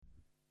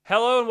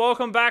Hello and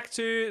welcome back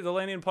to the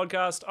Lean In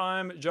Podcast.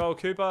 I'm Joel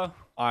Cooper.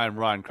 I'm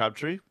Ryan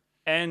Crabtree.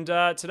 And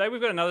today we've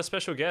got another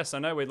special guest. I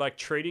know we're like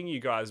treating you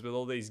guys with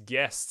all these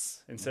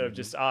guests instead of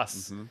just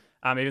us,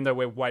 even though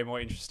we're way more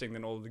interesting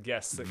than all the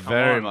guests that come on.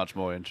 Very much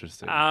more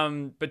interesting.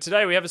 But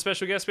today we have a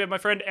special guest. We have my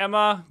friend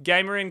Emma,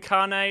 gamer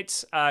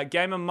incarnate,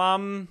 gamer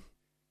mum,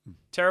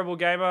 terrible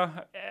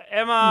gamer.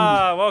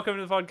 Emma, welcome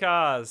to the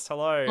podcast.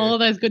 Hello. All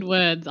those good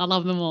words. I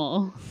love them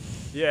all.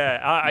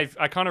 Yeah,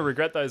 I kind of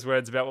regret those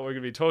words about what we're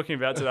going to be talking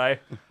about today.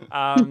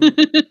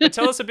 But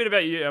tell us a bit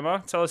about you,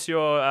 Emma. Tell us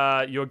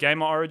your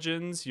gamer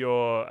origins,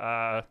 your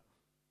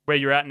where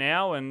you're at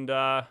now, and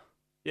yeah.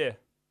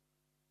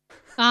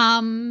 Great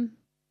I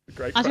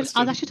question.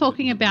 was actually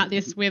talking about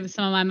this with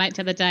some of my mates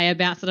the other day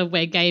about sort of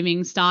where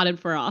gaming started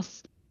for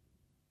us,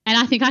 and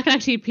I think I can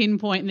actually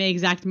pinpoint the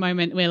exact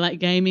moment where like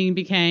gaming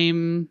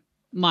became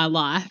my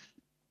life.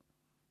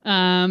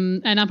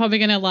 And I'm probably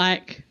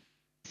gonna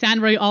sound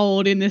very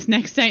old in this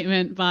next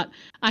statement, but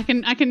I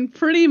can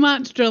pretty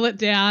much drill it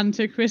down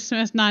to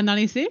Christmas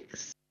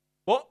 1996.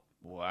 What?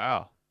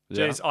 Wow.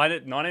 Jeez,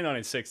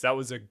 1996. That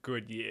was a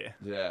good year.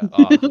 Yeah.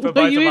 For both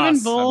Were you of even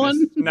us. born?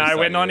 No, Missed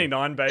we're that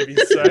 99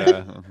 babies. So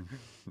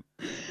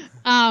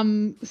yeah.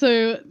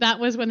 So that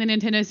was when the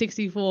Nintendo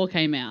 64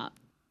 came out.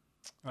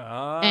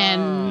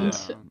 And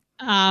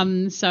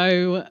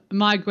so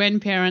my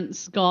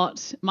grandparents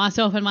got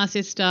myself and my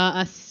sister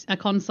a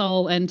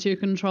console and two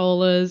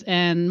controllers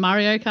and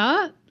Mario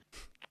Kart.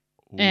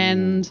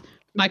 And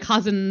my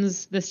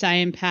cousins the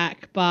same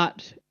pack,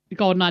 but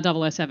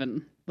GoldenEye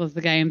 007 was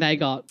the game they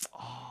got.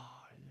 Oh,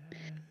 yeah.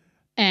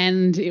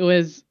 And it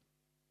was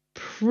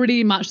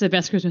pretty much the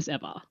best Christmas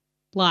ever.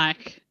 I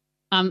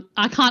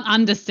can't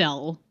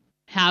undersell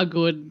how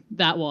good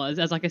that was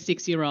as like a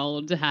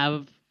 6-year-old to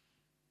have.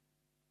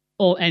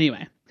 Or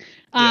anyway.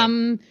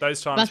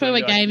 Those times that's when where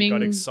you, we're gaming. you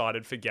got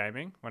excited for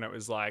gaming, when it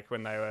was like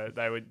when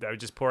they were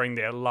just pouring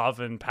their love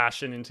and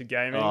passion into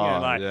gaming,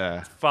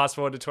 and fast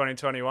forward to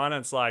 2021,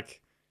 it's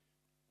like,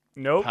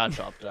 nope. Patch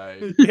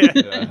update.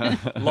 Yeah.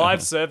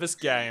 Live service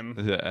game.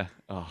 Yeah.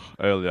 Oh,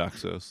 early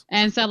access.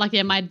 And so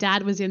my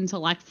dad was into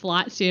like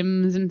flight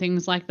sims and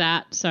things like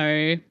that.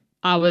 So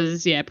I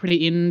was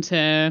pretty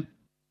into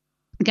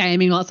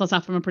gaming, lots of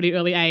stuff from a pretty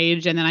early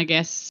age, and then I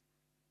guess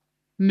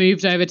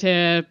moved over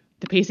to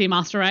the PC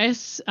Master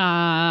Race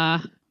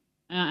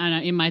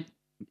in my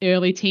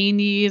early teen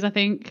years, I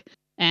think.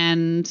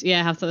 And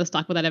have sort of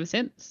stuck with that ever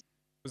since.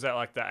 Was that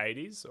like the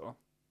 80s or?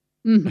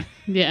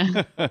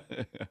 Yeah.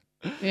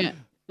 Yeah,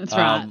 that's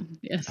right.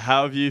 Yes.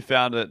 How have you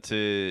found it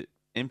to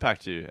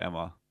impact you,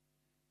 Emma?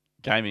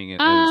 Gaming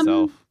in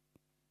itself.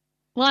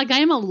 Well, I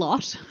game a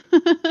lot.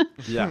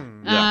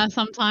 Yeah.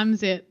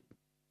 Sometimes it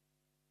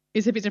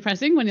is a bit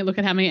depressing when you look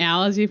at how many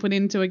hours you put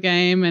into a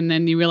game and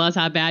then you realize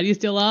how bad you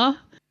still are.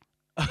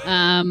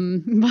 But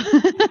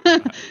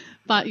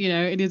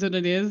it is what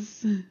it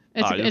is.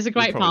 It's a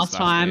great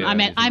pastime. I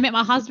met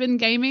my husband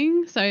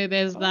gaming, so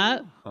there's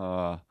that.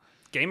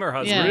 Gamer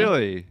husband.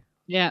 Really?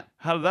 Yeah.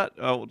 How did that?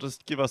 Oh,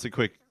 just give us a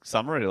quick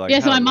summary.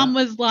 So my mum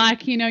was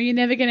like, you're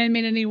never going to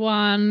meet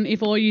anyone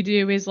if all you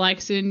do is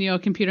sit in your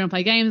computer and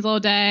play games all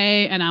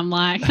day. And I'm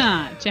like,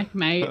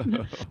 checkmate.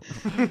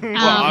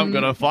 I'm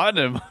going to find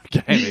him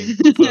gaming.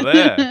 So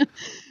there.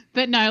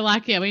 But no,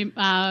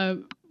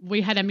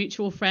 we had a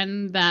mutual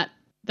friend that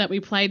we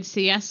played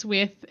CS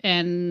with,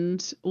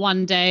 and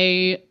one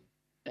day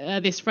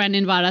this friend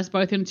invited us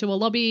both into a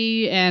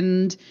lobby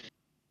and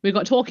we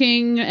got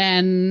talking,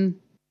 and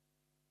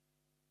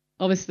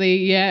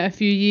obviously, a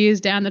few years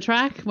down the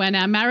track, we're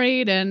now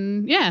married,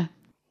 and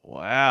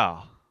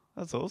Wow.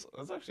 That's awesome.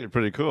 That's actually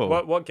pretty cool.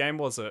 What game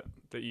was it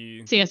that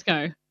you...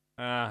 CSGO.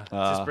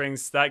 Just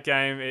brings that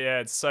game.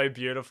 Yeah, it's so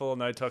beautiful.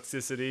 No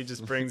toxicity.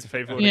 Just brings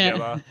people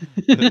together.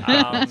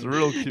 It's a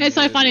real. It's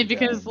so funny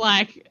because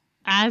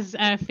as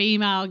a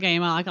female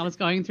gamer, I was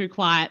going through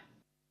quite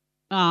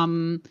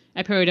a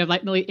period of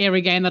nearly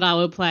every game that I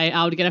would play,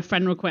 I would get a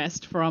friend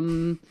request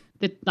from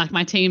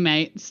my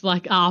teammates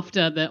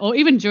after or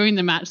even during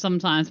the match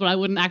sometimes, but I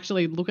wouldn't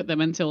actually look at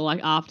them until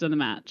after the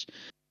match.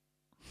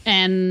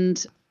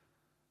 And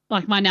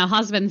my now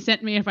husband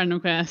sent me a friend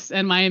request,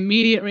 and my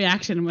immediate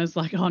reaction was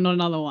oh, not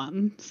another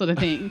one, sort of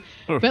thing.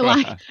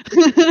 But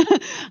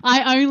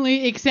I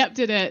only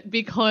accepted it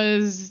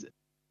because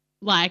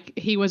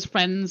he was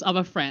friends of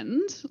a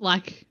friend,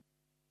 my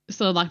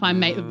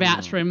mate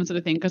vouched for him, sort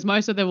of thing. Because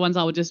most of the ones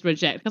I would just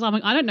reject because I'm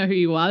I don't know who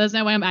you are. There's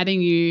no way I'm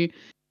adding you,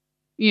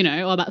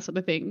 all that sort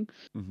of thing.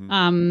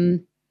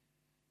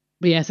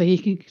 But so he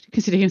can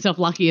consider himself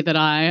lucky that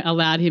I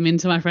allowed him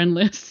into my friend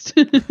list.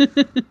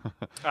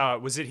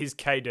 Was it his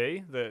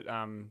KD that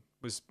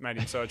was made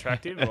him so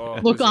attractive?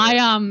 Or Look,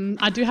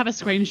 I do have a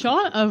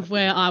screenshot of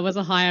where I was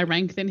a higher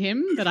rank than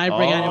him that I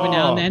bring out every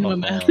now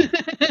and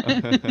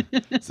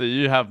then. So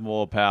you have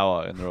more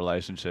power in the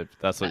relationship.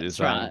 That's what you're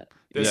saying. Right.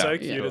 They're so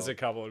cute as a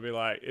couple. It'd be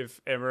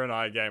if Emma and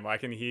I game, I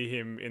can hear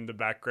him in the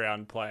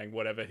background playing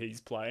whatever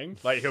he's playing.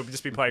 He'll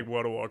just be playing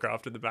World of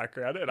Warcraft in the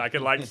background, and I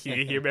can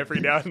hear him every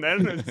now and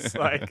then. It's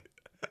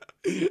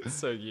it's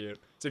so cute.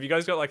 So have you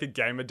guys got a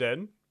gamer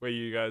den Where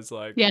you guys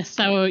like? Yes,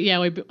 so yeah,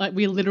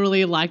 we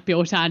literally like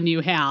built our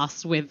new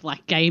house with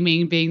like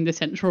gaming being the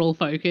central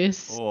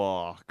focus.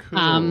 Oh,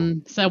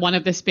 cool. So one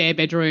of the spare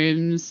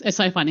bedrooms. It's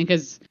so funny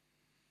because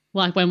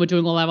like when we're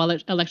doing all our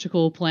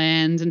electrical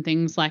plans and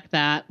things like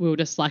that, we were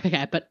just like,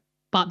 okay, but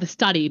the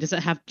study, does it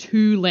have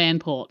 2 LAN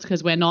ports?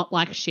 Because we're not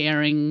like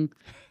sharing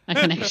a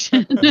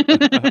connection. All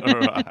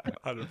right.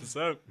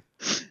 100%.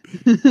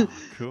 Oh,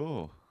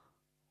 cool.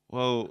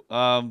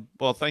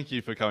 Well, thank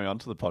you for coming on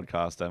to the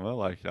podcast, Emma.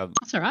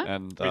 That's all right.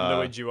 And We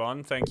lured you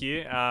on, thank you.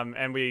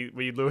 And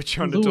we lured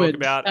you on to talk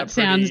about that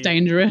sounds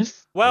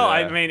dangerous. Well,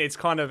 Yeah. I mean, it's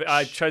kind of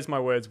I chose my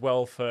words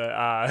well for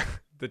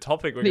the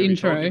topic we're The going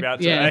to be intro, talking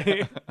about yeah.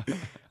 today.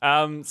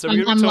 So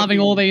I'm loving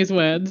all these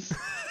words.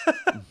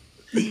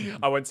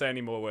 I won't say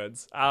any more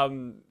words. But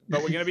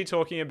we're going to be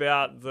talking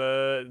about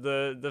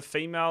the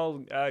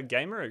female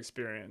gamer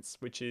experience,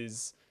 which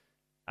is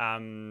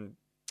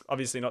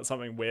obviously not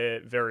something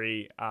we're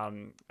very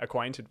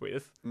acquainted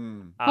with.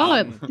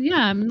 Yeah,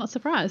 I'm not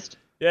surprised.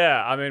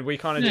 Yeah, I mean, we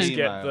kind of just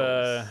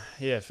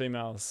get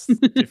females.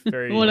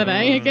 Very, What are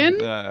they again?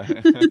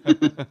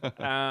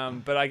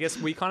 but I guess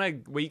we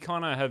kind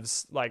of have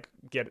like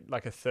get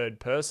like a third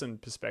person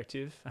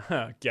perspective.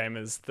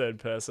 Gamers third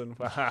person.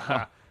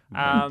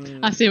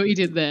 I see what you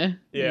did there.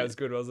 Yeah, it was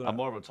good, wasn't it? I'm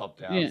more of a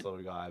top-down sort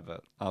of guy,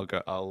 but I'll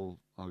go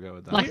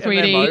with that. Like You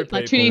 3D, MMO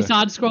like people. 2D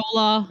side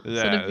scroller sort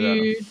Yeah, of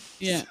view.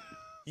 Yeah.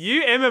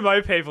 You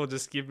MMO people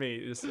just give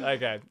me this.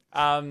 Okay.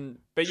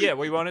 But yeah,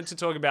 we wanted to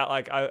talk about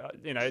like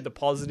the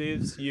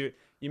positives. You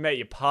met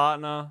your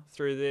partner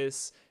through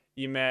this.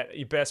 You met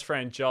your best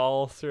friend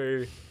Joel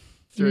through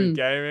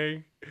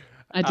gaming.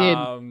 I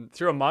did.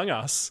 Through Among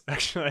Us,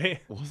 actually.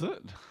 Was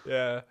it?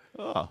 Yeah.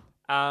 Oh.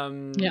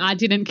 Yeah, I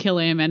didn't kill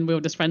him, and we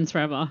were just friends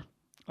forever.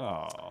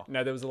 Oh.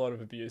 No, there was a lot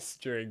of abuse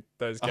during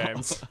those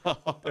games.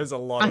 There's a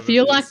lot. I of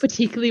feel abuse. like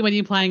particularly when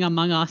you're playing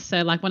Among Us,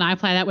 so like when I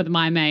play that with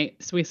my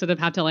mates, we sort of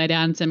have to lay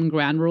down some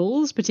ground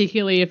rules,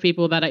 particularly if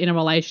people that are in a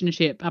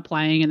relationship are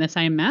playing in the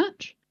same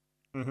match.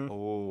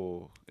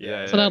 Oh.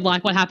 Yeah. Sort of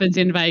like what happens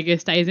in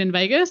Vegas stays in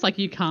Vegas. Like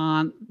you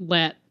can't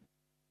let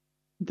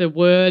the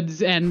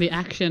words and the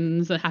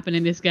actions that happen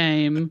in this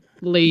game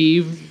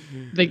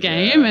leave the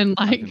game, and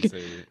like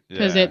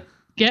because it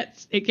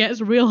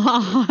gets real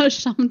harsh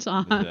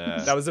sometimes.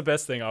 Yeah. That was the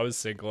best thing. I was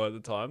single at the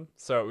time,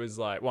 so it was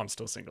like, well, I'm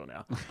still single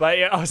now, but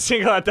yeah, I was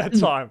single at that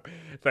time.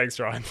 Thanks,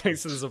 Ryan.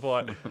 Thanks for the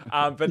support.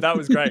 But that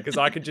was great because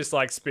I could just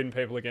like spin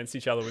people against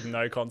each other with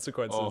no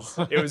consequences.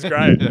 Oh. It was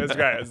great. It was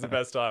great. It was the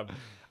best time.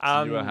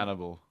 So you were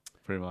Hannibal,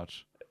 pretty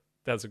much.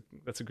 That's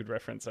a good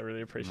reference. I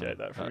really appreciate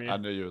that from you. I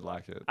knew you would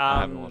like it.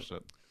 I haven't watched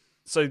it.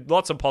 So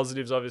lots of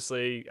positives,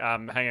 obviously.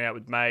 Hanging out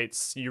with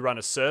mates. You run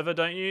a server,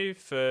 don't you,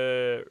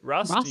 for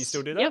Rust? You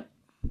still do that? Yep.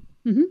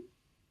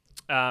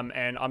 Mm-hmm.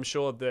 And I'm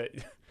sure that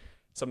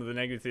some of the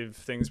negative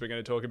things we're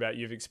going to talk about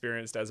you've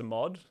experienced as a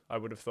mod, I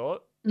would have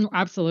thought.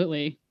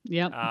 Absolutely.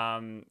 Yep.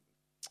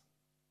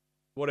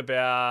 What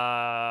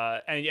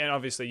about, and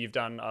obviously you've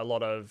done a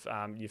lot of,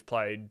 you've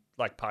played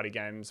like party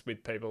games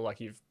with people, like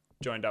you've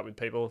joined up with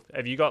people.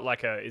 Have you got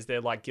like is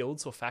there like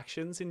guilds or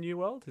factions in New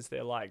World? Is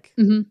there like...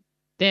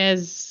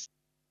 There's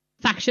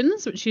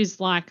factions, which is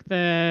like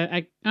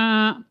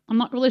I'm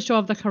not really sure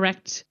of the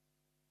correct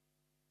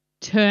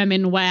term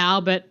in WoW,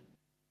 but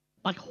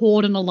like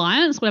Horde and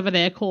Alliance, whatever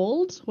they're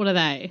called. What are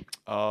they?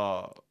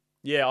 Oh.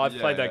 Yeah, I've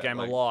played that game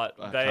a lot.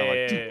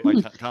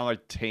 Kind of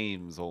like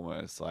teams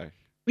almost. Like.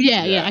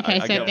 Yeah. Okay, I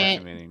so get what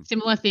you mean.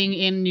 Similar thing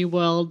in New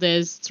World.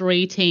 There's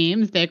 3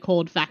 teams. They're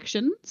called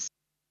factions,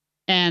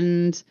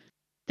 and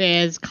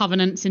there's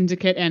Covenant,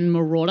 Syndicate, and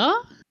Marauder.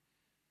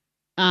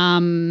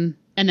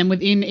 And then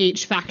within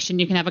each faction,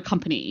 you can have a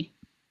company.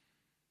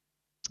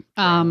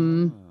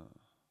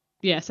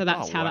 Yeah, so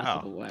that's how that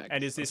sort of works.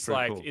 And is this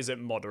like, is it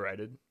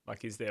moderated?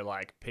 Like, is there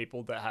like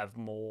people that have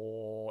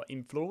more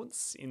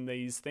influence in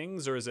these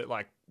things, or is it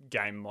like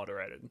game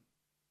moderated?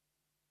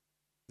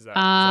 Is that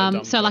a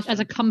dumb so like question? as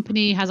a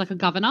company has like a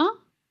governor,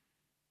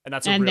 and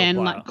that's a real then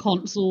player. like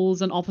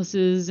consuls and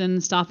officers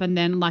and stuff, and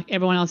then like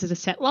everyone else is a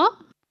settler.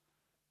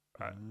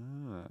 Right.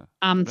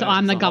 So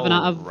I'm the it's a governor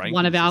whole of ranking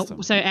one of our.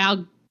 system.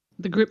 So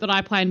the group that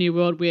I play New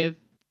World with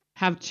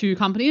have 2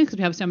 companies because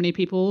we have so many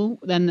people.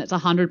 Then it's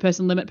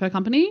 100-person limit per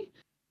company,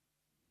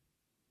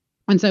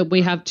 and so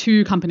we have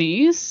 2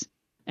 companies,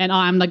 and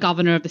I'm the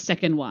governor of the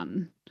second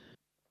one.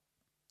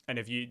 And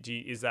if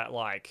is that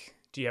like,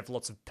 do you have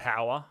lots of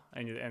power?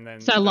 And then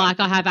So like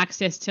I have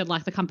access to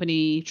like the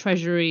company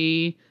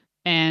treasury,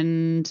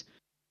 and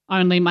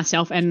only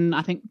myself and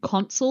I think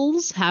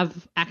consuls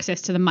have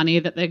access to the money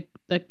that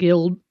the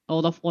guild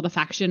or the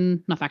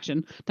faction, not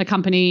faction, the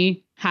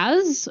company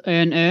earns,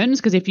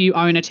 because if you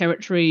own a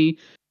territory,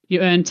 you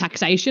earn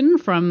taxation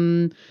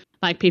from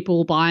like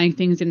people buying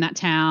things in that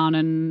town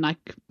and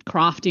like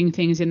crafting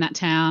things in that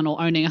town or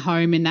owning a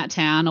home in that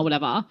town or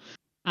whatever.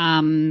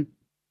 And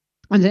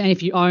then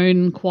if you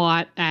own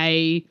quite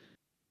a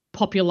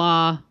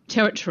popular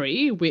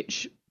territory,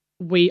 which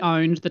we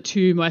owned the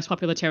 2 most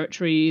popular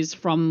territories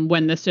from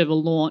when the server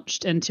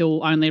launched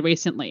until only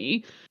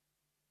recently,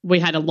 we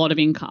had a lot of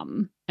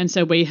income. And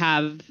so we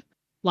have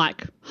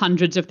like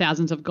hundreds of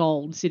thousands of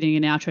gold sitting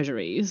in our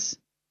treasuries.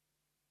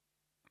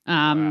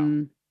 Wow.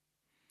 And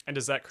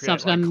does that So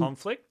create like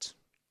conflict?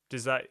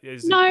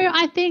 No,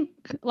 I think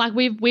like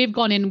we've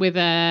gone in with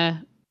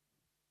a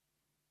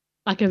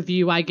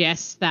view, I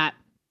guess, that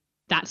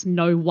that's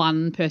no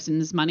one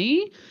person's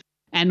money,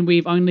 and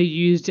we've only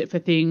used it for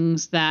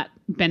things that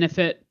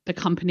benefit the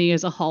company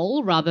as a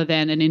whole rather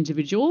than an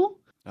individual.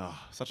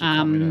 Oh, such a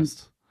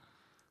communist.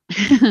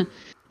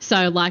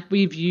 So like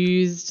we've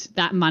used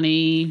that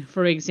money,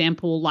 for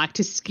example, like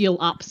to skill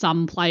up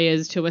some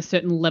players to a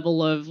certain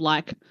level of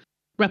like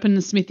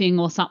weaponsmithing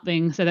or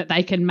something so that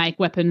they can make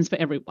weapons for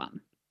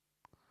everyone.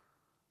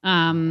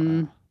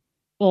 Wow.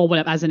 Or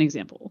whatever, as an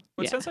example.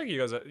 Well, it sounds like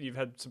you've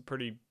had some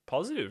pretty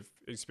positive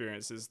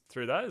experiences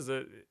through that. Is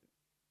it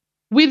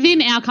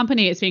within our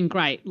company? It's been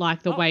great.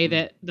 Like the way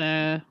that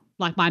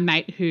like my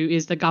mate who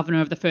is the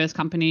governor of the first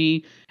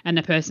company and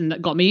the person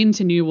that got me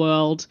into New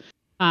World,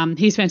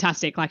 he's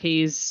fantastic. Like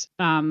he's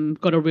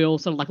got a real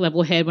sort of like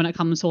level head when it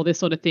comes to all this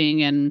sort of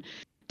thing, and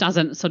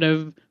doesn't sort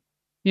of,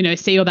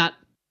 see all that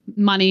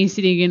money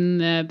sitting in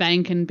the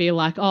bank and be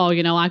like, oh,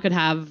 I could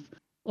have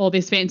all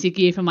this fancy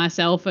gear for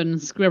myself and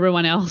screw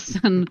everyone else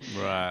and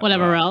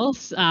whatever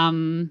else.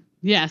 So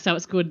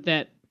it's good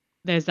that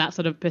there's that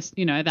sort of,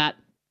 that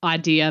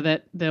idea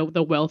that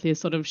the wealth is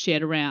sort of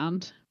shared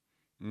around.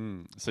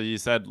 So you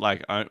said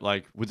like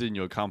within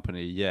your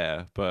company,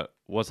 yeah, but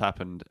what's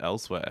happened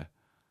elsewhere?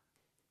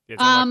 Yeah,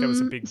 like there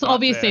was a big so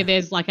obviously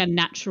there's like a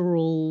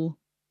natural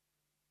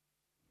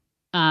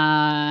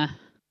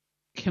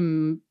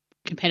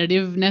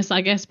competitiveness,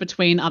 I guess,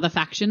 between other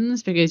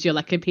factions, because you're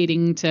like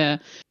competing to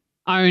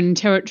own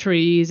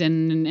territories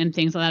and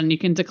things like that, and you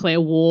can declare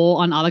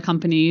war on other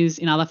companies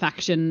in other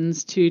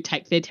factions to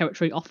take their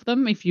territory off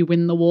them if you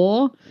win the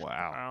war.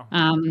 Wow.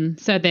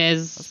 So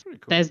there's cool.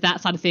 there's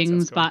that side of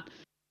things, cool. but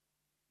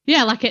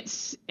yeah, like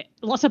it's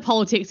lots of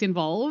politics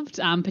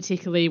involved,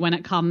 particularly when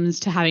it comes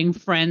to having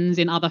friends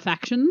in other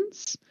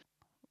factions.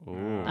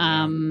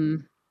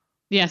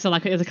 Yeah, so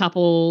like there's a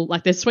couple,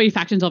 like there's 3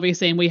 factions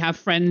obviously, and we have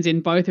friends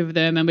in both of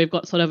them, and we've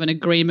got sort of an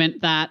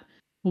agreement that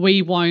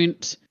we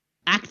won't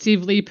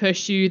actively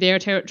pursue their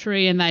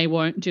territory and they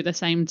won't do the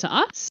same to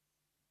us.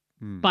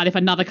 But if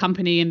another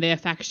company in their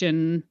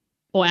faction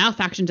or our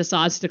faction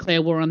decides to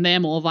declare war on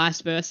them or vice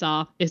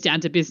versa, it's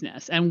down to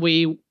business, and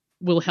we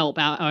will help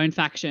our own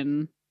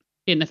faction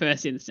in the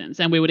first instance,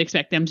 and we would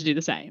expect them to do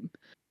the same.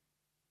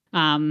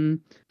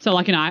 So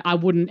like, I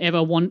wouldn't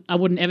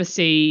ever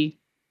see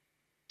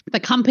the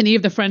company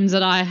of the friends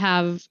that I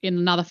have in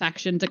another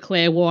faction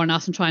declare war on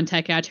us and try and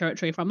take our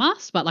territory from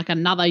us. But like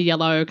another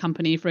yellow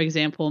company, for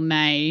example,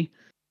 may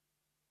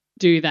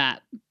do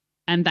that,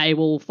 and they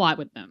will fight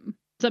with them.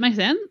 Does that make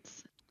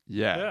sense?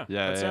 Yeah.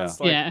 That sounds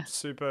like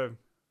super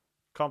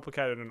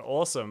complicated and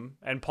awesome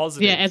and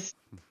positive. Yeah,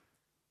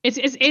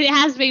 it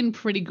has been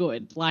pretty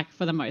good, like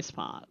for the most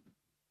part.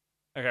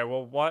 Okay,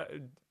 well, why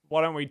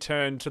don't we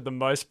turn to the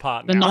most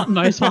part now? The not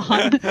most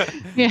part.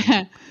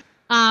 Yeah.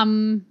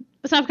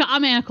 So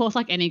of course,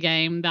 like any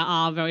game, there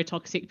are very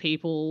toxic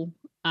people.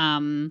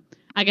 I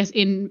guess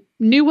in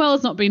New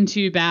World's not been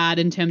too bad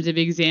in terms of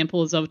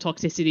examples of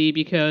toxicity,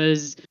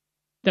 because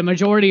the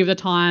majority of the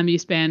time you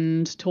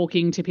spend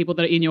talking to people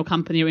that are in your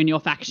company or in your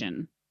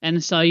faction.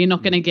 And so you're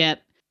not going to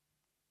get,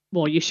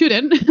 well, you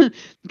shouldn't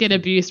get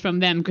abuse from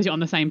them because you're on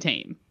the same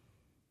team.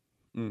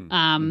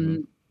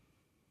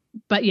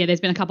 But yeah, there's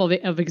been a couple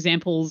of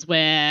examples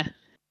where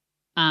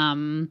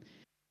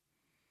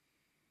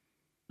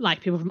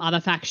like people from other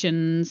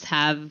factions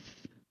have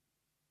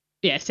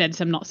said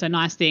some not so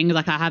nice things.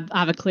 Like I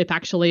have a clip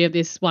actually of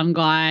this one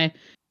guy.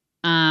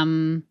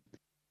 I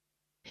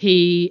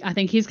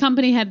think his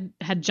company had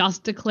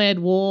just declared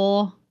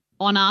war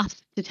on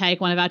us to take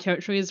one of our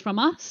territories from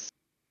us.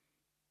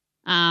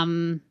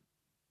 And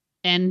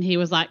he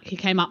was like, he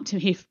came up to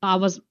me. I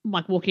was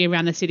like walking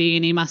around the city,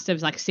 and he must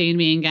have like seen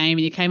me in game,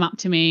 and he came up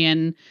to me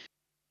and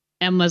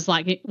was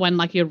like, when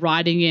like you're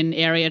writing in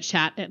area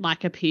chat, it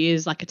like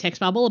appears like a text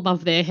bubble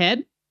above their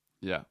head.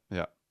 Yeah.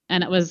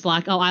 And it was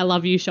like, oh, I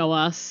love you, show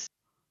us.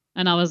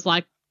 And I was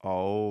like,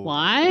 oh,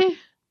 why?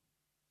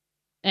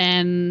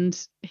 And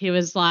he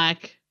was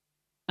like,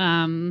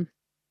 I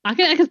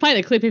can play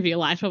the clip if you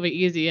like. Probably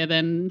easier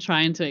than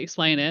trying to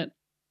explain it.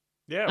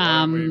 Yeah,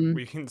 why don't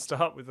we can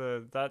start with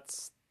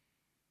that's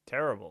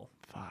terrible.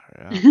 Far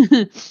out.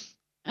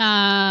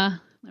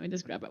 Let me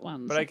just grab it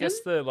one But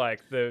second. I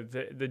guess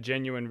the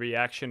genuine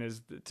reaction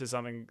is to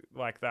something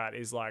like that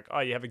is like,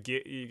 oh, you have a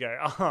gear, you go,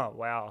 oh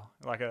wow,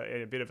 like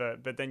a bit of a,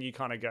 but then you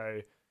kind of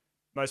go,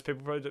 most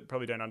people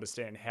probably don't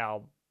understand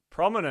how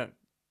prominent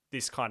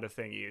this kind of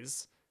thing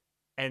is,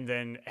 and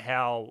then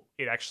how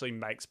it actually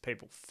makes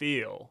people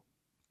feel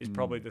is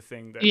probably the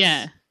thing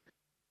that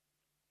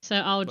So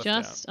I'll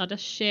just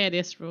share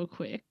this real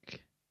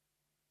quick.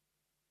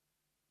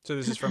 So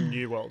this is from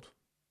New World.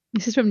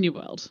 This is from New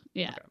World.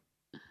 Yeah. Okay.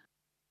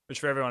 Which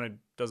for everyone who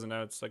doesn't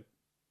know, it's like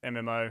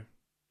MMO.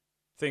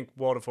 Think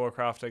World of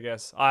Warcraft, I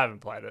guess. I haven't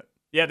played it.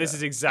 Yeah, this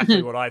is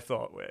exactly what I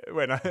thought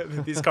when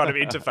this kind of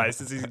interface.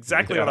 This is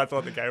exactly what I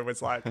thought the game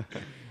was like.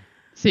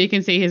 So you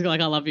can see he's got like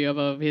 "I love you"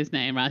 above his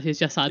name, right? He's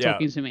just started Yeah.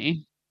 talking to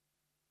me.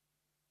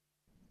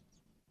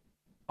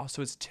 Oh,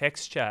 so it's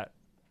text chat.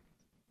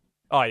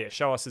 Oh yeah,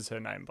 show us is her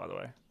name, by the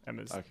way.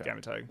 Emma's gamer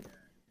tag.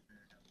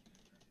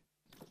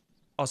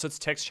 Oh, so it's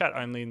text chat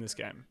only in this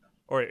game,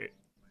 or It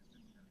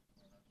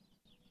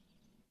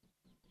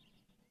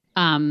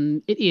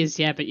is,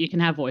 yeah, but you can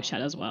have voice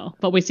chat as well.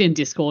 But we're in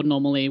Discord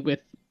normally with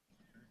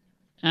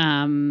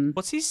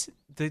what's his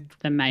the Me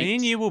and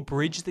mates. you will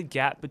bridge the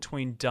gap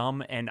between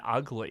dumb and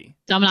ugly.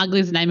 Dumb and Ugly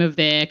is the name of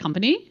their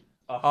company,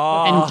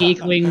 Oh,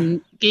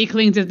 and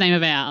Geekling's the name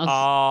of ours.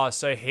 oh,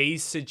 so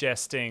he's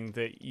suggesting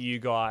that you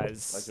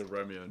guys, Like a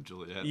Romeo and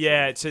Juliet.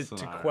 yeah, sort of to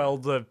scenario. quell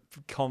the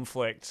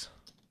conflict.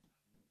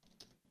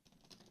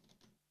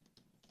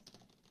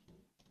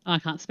 I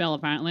can't spell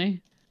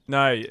apparently.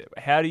 No,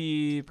 how do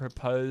you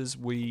propose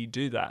we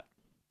do that?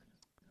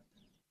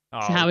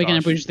 Oh, So how are we going to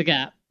gosh. bridge the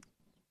gap?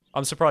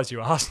 I'm surprised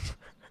you asked.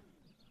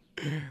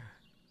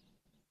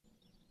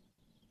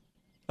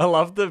 I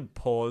love the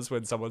pause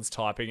when someone's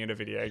typing in a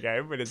video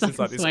game, and it's just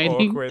like this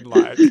Waiting. awkward,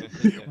 like,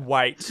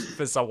 wait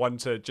for someone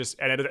to just,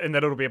 and then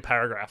it'll be a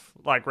paragraph,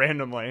 like,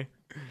 randomly.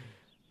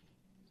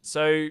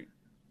 So,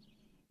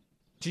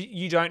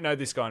 you don't know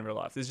this guy in real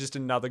life. There's just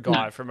another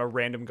guy from a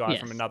random guy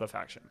from Yes. another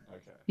faction.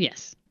 Okay.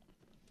 Yes.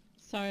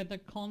 So the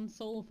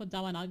console for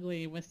Dumb and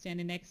Ugly was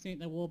standing next to me at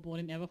the wallboard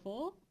in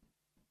Everfor.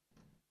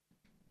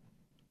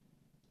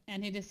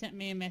 And he just sent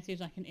me a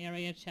message, like an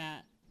area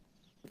chat,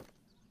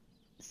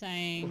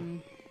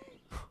 saying,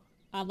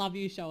 "I love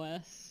you, show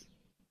us."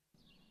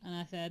 And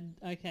I said,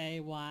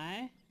 "Okay,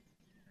 why?"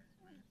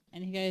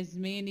 And he goes,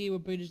 "Me and you will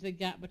bridge the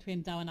gap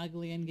between Dumb and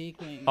Ugly and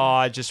Geekling." Oh,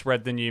 I just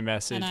read the new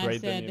message. And I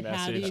Read the new said,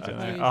 "How do you message.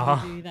 propose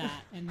Oh. we do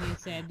that?" And he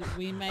said,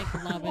 "We make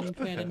love and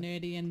create a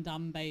nerdy and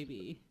dumb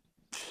baby."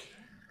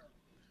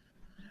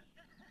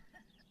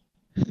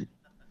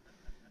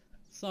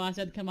 So I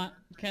said, "Can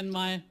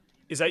my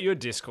Is that your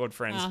Discord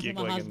friends my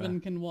giggling in there?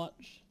 husband can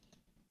watch?"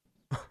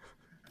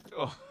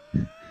 Oh.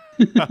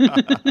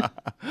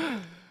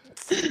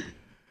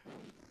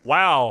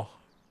 Wow.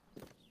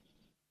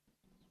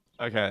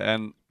 Okay,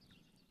 and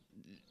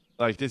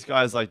like this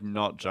guy's like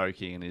not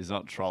joking and he's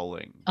not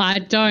trolling. I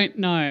don't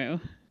know.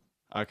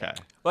 Okay.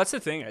 Well, that's the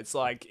thing. It's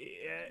like,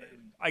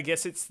 I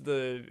guess it's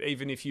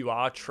even if you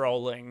are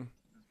trolling,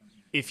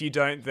 if you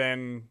don't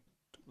then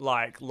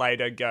like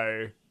later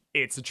go,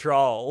 it's a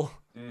troll.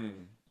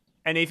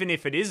 And even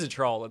if it is a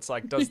troll, it's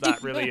like, does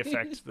that really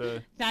affect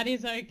the... That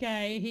is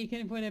okay. He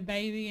can put a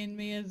baby in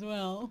me as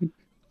well.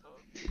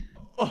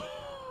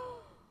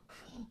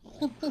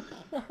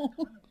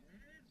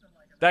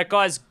 That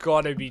guy's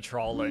got to be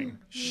trolling.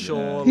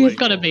 Surely. He's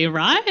got to be,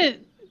 right?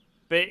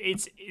 But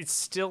it's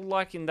still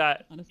like in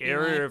that Honestly,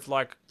 area like- of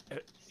like...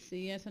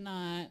 See you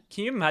tonight.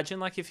 Can you imagine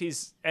like if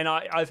he's... And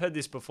I've heard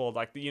this before,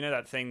 like, you know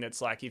that thing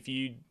that's like if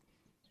you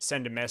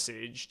send a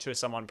message to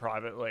someone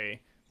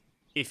privately,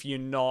 if you're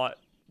not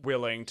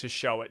willing to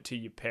show it to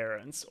your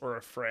parents or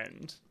a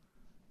friend,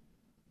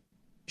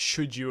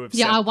 should you have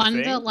Yeah, sent I the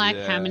wonder thing? like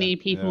how many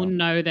people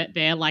know that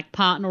their like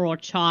partner or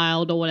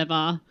child or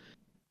whatever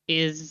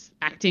is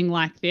acting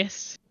like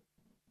this,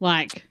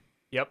 like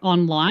Yep.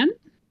 online,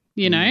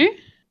 you know?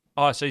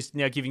 Oh, so he's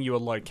now giving you a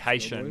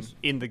location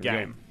in the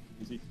game.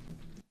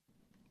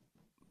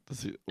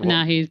 Does he, And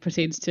now he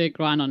proceeds to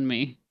grind on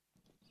me.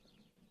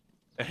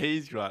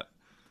 he's right.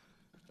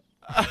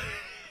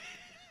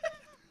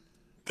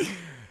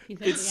 He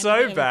said It's at the so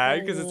end of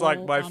bad the because it's like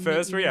wall, my I'll meet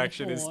first you in the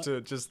reaction is fort,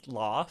 to just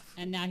laugh.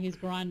 And now he's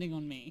grinding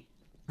on me.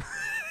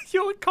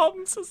 Your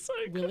comments are so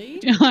good. Really?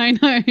 I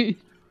know.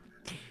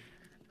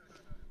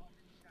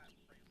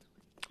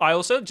 I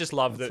also just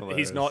love that That's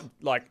he's hilarious. not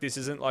like this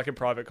isn't like a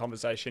private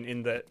conversation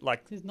in that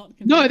like This is not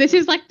No, this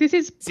is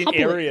consistent. in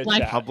in area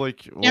like chat.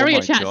 Public oh area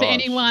my chat for gosh.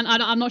 anyone.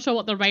 I'm not sure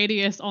what the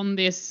radius on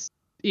this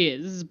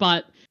is,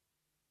 but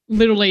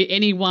literally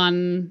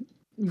anyone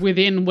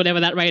within whatever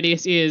that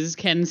radius is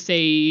can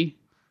see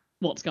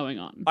what's going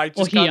on. I or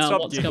just hear can't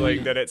stop what's giggling going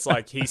on. that it's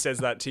like he says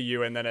that to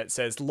you and then it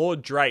says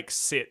Lord Drake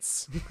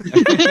sits.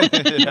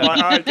 Yeah.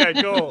 Like, okay,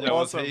 cool, Yeah,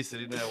 was awesome. he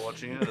sitting there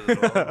watching it as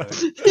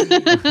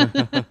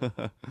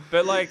well?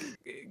 But like,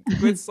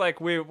 it's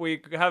like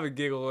we have a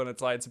giggle and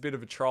it's like it's a bit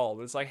of a troll.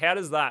 But it's like, how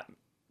does that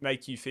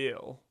make you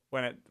feel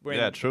when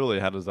Yeah, truly,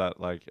 how does that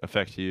like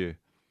affect you?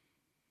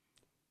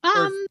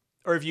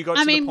 or if you got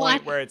I to mean, the point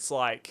like- where it's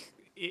like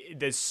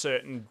there's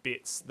certain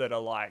bits that are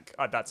like,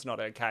 oh, that's not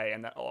okay,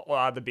 and or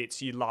other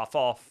bits you laugh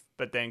off,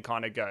 but then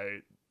kind of go,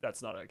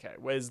 that's not okay.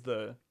 Where's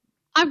the...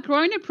 I've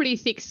grown a pretty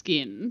thick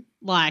skin.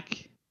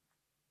 Like,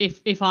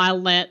 if I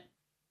let,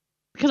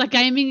 because like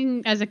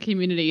gaming as a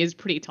community is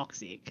pretty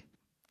toxic.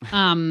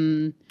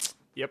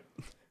 Yep.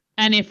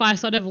 And if I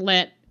sort of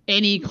let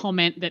any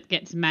comment that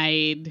gets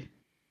made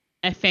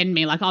offend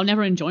me, like I'll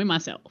never enjoy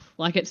myself.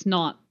 Like it's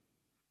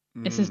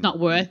just not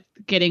worth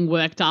getting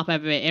worked up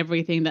over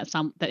everything that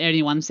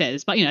anyone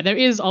says. But you know, there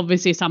is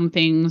obviously some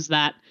things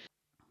that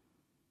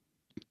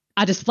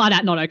are just flat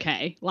out not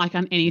okay, like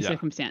on any Yeah.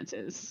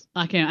 circumstances.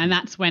 Like, you know, and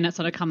that's when it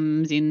sort of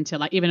comes into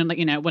like, even like,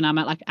 you know, when I'm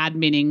at like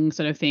adminning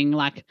sort of thing,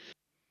 like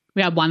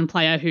we had one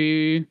player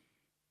who,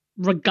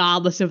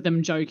 regardless of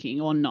them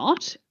joking or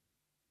not,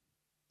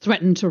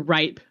 threatened to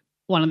rape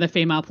one of the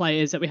female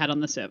players that we had on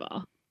the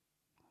server.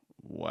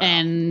 Wow.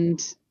 And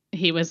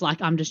he was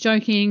like, I'm just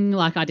joking,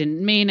 like I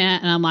didn't mean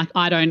it. And I'm like,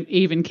 I don't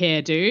even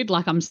care, dude.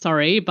 Like, I'm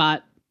sorry,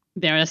 but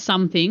there are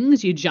some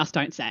things you just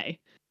don't say.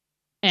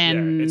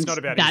 And yeah, it's not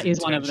about that his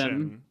is one of them.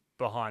 intention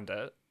behind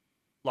it.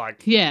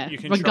 Like, Yeah, you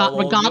can control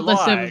all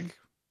regardless you of like,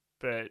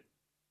 but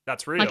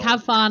that's real. like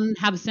have fun,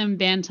 have some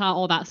banter,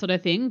 all that sort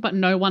of thing, but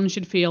no one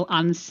should feel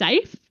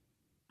unsafe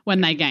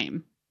when they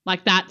game.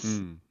 Like that's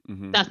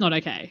not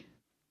okay.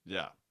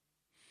 Yeah.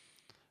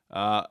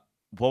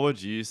 What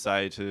would you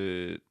say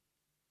to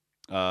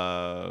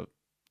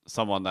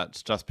someone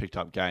that's just picked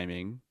up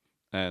gaming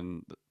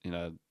and, you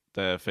know,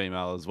 they're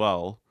female as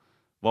well?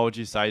 What would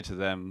you say to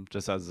them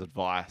just as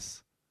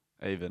advice,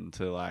 even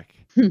to like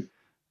and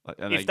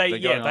if they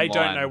don't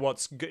online. know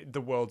what's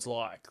the world's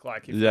like.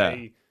 Like if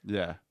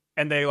yeah.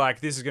 and they like,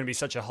 this is going to be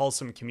such a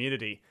wholesome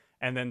community,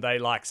 and then they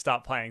like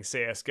start playing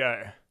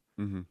CS:GO.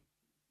 Mm-hmm.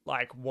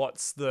 Like,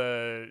 what's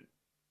the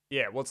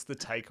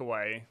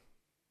takeaway?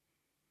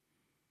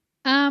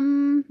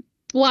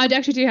 Well, I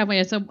actually do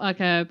have so like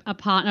a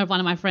partner of one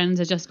of my friends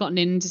has just gotten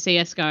into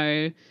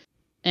CS:GO,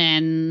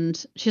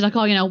 and she's like,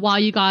 oh, you know, while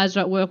you guys are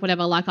at work,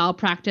 whatever, like I'll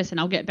practice and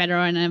I'll get better,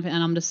 and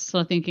I'm just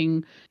sort of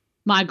thinking,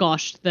 my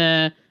gosh,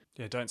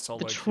 Don't solo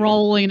the queue.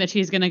 trolling that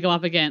she's going to go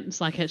up against,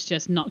 like it's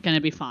just not going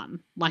to be fun.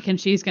 Like, and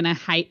she's going to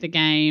hate the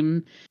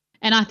game.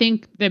 And I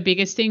think the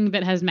biggest thing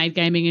that has made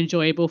gaming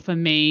enjoyable for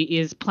me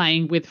is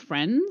playing with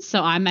friends.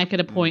 So I make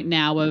it a point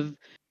now of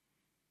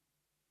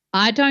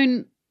I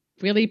don't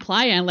really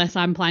play unless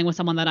I'm playing with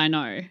someone that I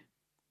know.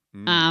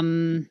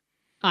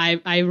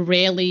 I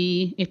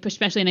rarely,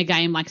 especially in a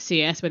game like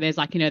CS where there's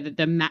like, you know,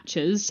 the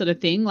matches sort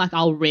of thing, like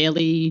I'll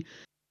rarely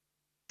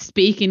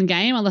speak in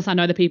game unless I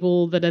know the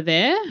people that are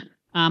there.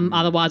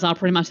 Otherwise, I'll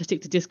pretty much just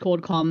stick to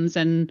Discord comms,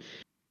 and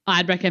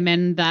I'd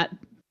recommend that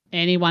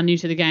anyone new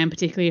to the game,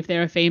 particularly if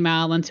they're a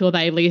female, until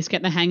they at least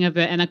get the hang of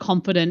it and are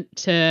confident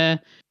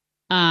to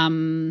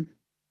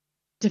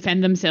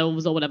defend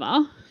themselves or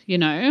whatever, you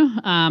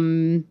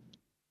know,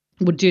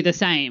 would do the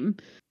same.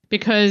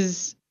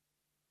 Because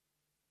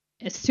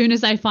as soon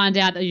as they find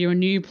out that you're a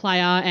new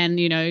player and,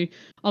 you know,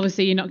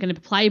 obviously you're not going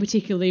to play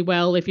particularly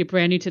well if you're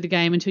brand new to the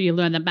game until you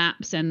learn the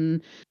maps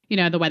and, you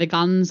know, the way the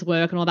guns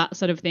work and all that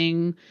sort of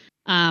thing.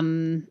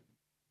 And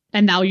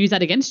they'll use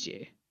that against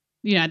you.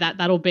 You know,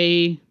 that'll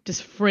be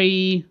just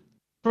free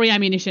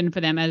ammunition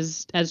for them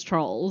as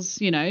trolls,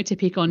 you know, to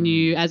pick on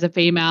you as a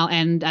female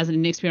and as an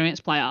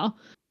inexperienced player.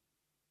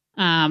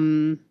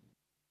 And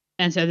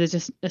so it's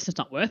just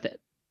not worth it.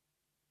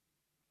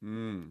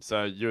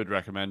 So you would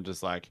recommend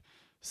just like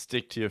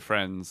stick to your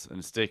friends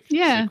and stick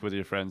with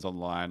your friends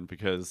online,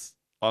 because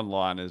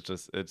online is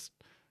just it's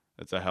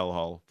a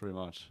hellhole pretty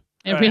much.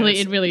 It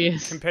really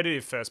is.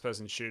 Competitive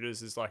first-person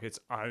shooters is like its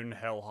own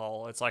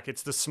hellhole. It's like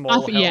it's the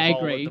small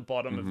hellhole at the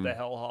bottom of the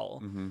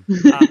hellhole.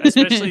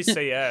 Especially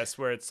CS,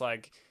 where it's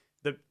like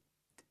there's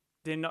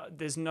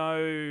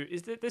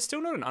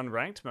still not an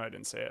unranked mode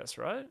in CS,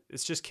 right?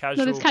 It's just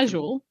casual. No, it's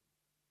casual.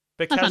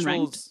 But That's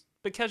unranked.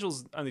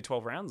 casual's only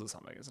 12 rounds or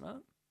something, isn't it?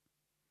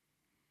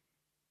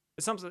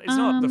 It's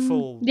not the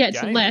full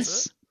it's game, less.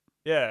 is it?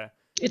 Yeah.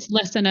 It's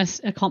less than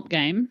a comp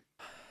game.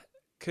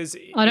 Because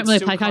I don't really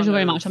play casual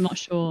very much. I'm not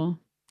sure.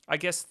 I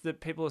guess that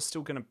people are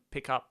still going to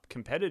pick up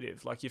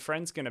competitive. Like your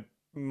friend's going to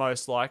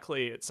most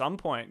likely at some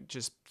point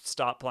just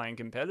start playing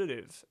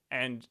competitive,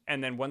 and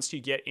then once you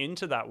get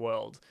into that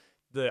world,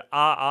 the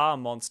RR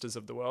monsters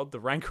of the world, the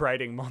rank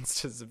rating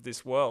monsters of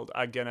this world,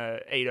 are going to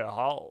eat a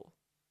whole,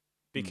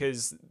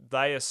 because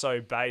they are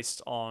so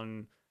based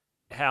on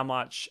how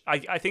much.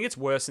 I think it's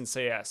worse in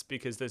CS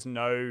because there's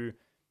no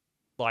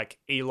like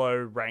elo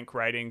rank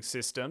rating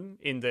system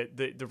in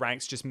the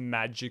ranks just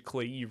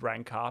magically you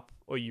rank up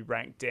or you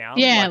rank down.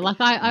 Yeah,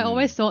 I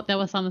always thought there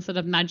was some sort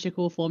of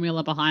magical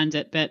formula behind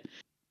it, but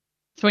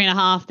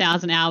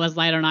 3,500 hours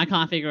later and I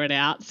can't figure it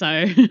out, so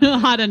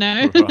I don't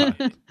know.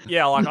 Right.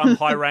 Yeah, like I'm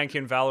high rank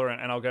in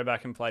Valorant and I'll go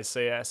back and play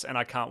CS and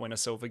I can't win a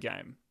silver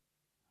game.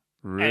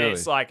 Really? And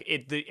it's like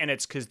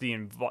it's because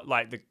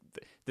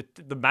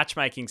the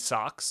matchmaking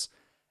sucks.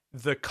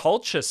 The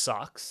culture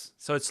sucks.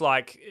 So it's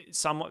like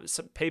some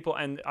people,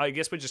 and I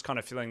guess we're just kind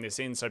of filling this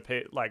in. So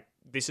like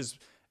this is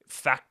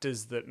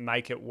factors that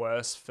make it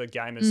worse for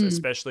gamers,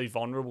 especially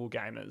vulnerable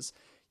gamers.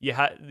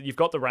 You've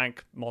got the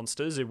rank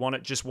monsters who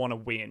just want to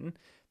win.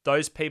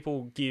 Those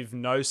people give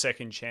no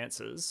second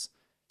chances.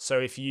 So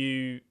if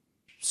you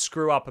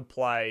screw up a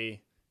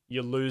play,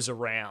 you lose a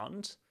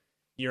round,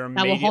 you're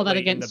immediately will hold that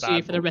in against the bad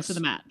you for the rest books.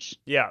 of the match.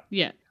 Yeah.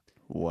 Yeah.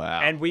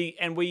 Wow. And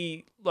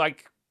we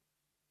like,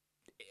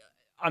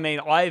 I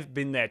mean, I've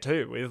been there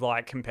too with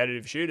like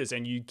competitive shooters,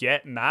 and you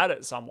get mad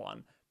at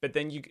someone, but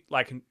then you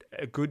like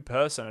a good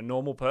person, a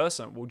normal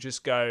person will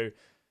just go,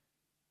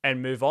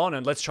 and move on,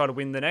 and let's try to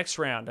win the next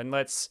round, and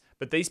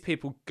but these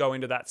people go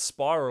into that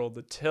spiral,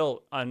 the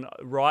tilt, and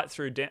right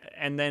through,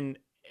 and then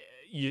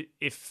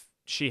if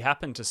she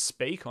happened to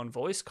speak on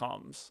voice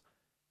comms,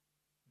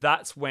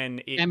 that's when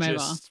it game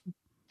just over.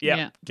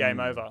 Yeah, game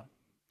over.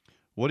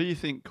 What do you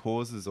think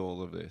causes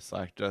all of this?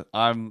 Like,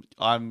 I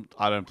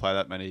don't play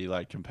that many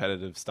like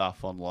competitive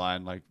stuff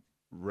online. Like,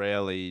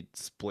 rarely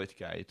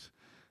Splitgate,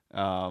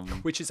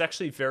 which is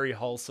actually very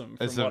wholesome.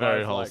 It's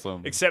very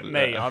wholesome. Except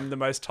me, I'm the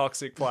most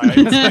toxic player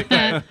in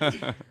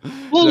Splitgate.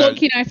 Well, look,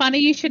 funny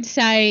you should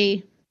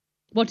say.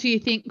 What do you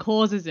think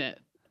causes it?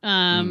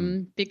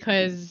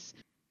 Because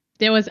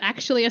there was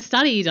actually a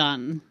study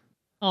done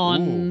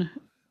on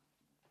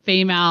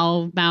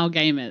female male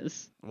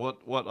gamers.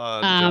 What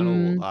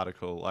journal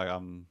article? Like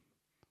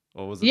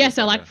or was it? Yeah,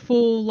 so like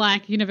full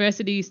like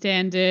university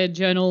standard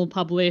journal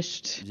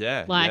published.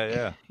 Yeah.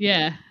 I've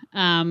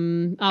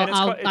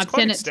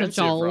sent it to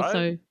Joel. Right?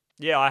 So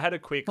yeah, I had a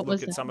quick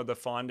look at some of the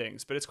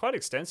findings, but it's quite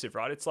extensive,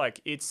 right? It's like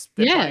they're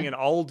playing an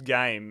old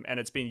game, and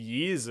it's been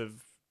years of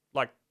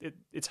like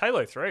it's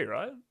Halo 3,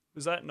 right?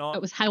 Was that not?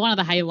 It was one of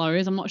the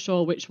Halos. I'm not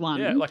sure which one.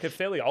 Yeah, like a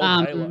fairly old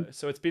Halo.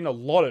 So it's been a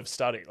lot of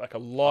study, like a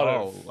lot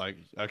of. like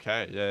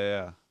okay,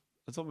 yeah.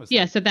 It's almost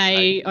so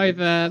they I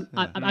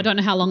don't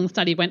know how long the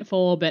study went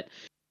for, but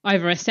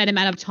over a set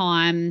amount of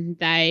time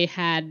they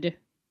had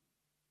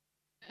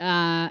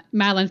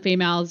male and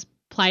females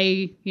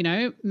play,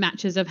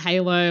 matches of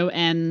Halo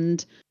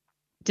and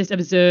just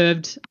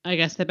observed, I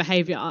guess, their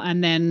behavior,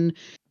 and then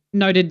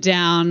noted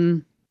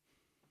down,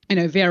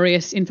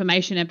 various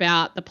information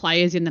about the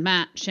players in the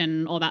match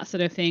and all that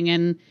sort of thing.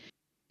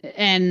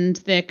 And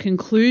the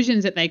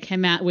conclusions that they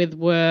came out with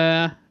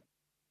were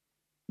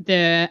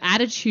the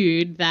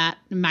attitude that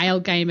male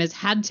gamers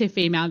had to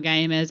female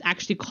gamers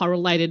actually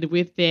correlated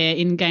with their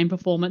in-game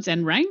performance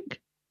and rank.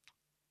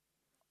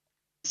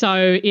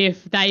 So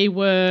if they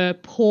were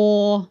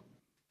poor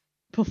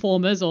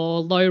performers or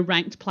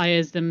low-ranked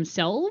players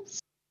themselves,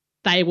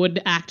 they would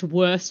act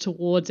worse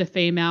towards a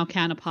female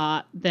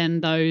counterpart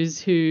than those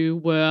who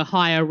were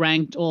higher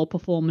ranked or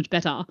performed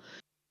better.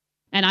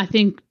 And I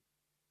think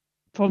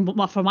from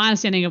my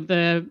understanding of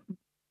the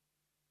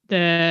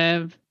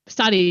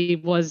study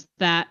was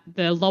that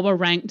the lower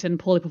ranked and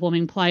poorly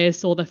performing players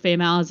saw the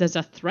females as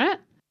a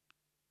threat,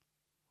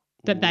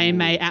 that they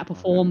may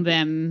outperform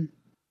them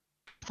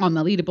on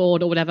the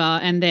leaderboard or whatever.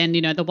 And then,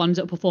 the ones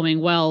that were performing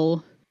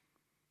well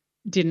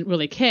didn't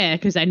really care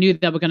because they knew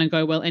they were going to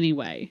go well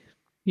anyway,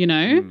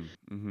 And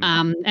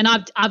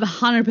I've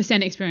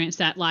 100% experienced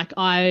that. Like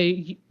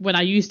when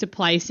I used to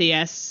play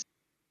CS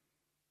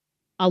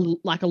a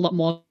lot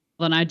more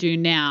than I do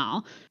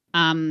now,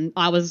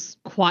 I was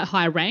quite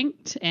high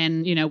ranked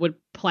and, would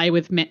play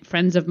with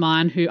friends of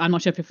mine who, I'm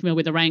not sure if you're familiar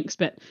with the ranks,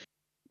 but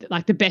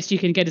like the best you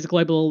can get is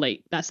global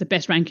elite. That's the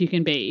best rank you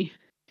can be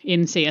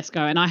in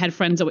CSGO. And I had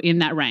friends that were in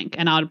that rank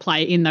and I would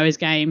play in those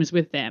games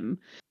with them.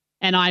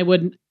 And I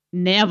would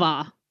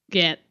never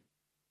get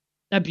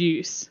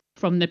abuse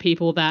from the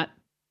people that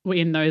were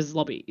in those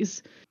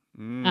lobbies.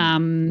 So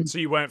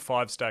you weren't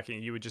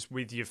 5-stacking, you were just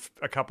with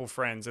a couple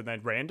friends and then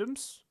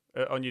randoms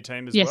on your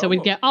team as well? Yeah, so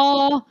we'd get,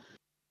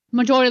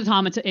 majority of the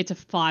time it's a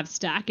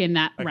 5-stack in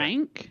that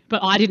rank,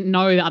 but I didn't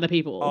know the other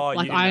people.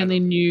 I only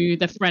knew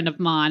the friend of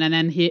mine, and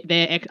then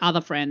their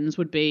other friends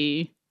would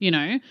be,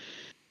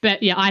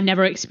 But yeah, I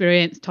never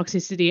experienced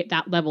toxicity at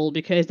that level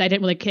because they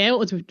didn't really care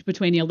what was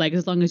between your legs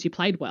as long as you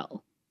played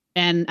well.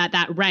 And at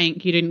that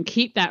rank, you didn't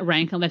keep that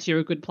rank unless you're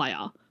a good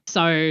player.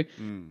 So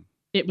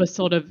it was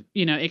sort of,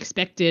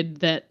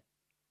 expected that,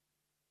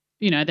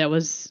 there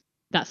was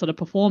that sort of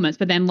performance.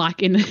 But then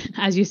like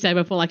as you said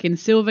before, like in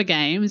silver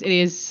games, it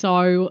is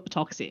so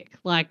toxic.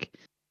 Like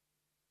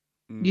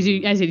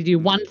you do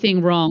one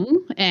thing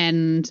wrong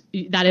and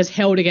that is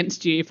held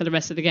against you for the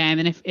rest of the game.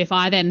 And if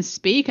I then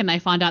speak and they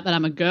find out that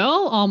I'm a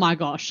girl, oh my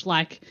gosh,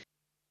 like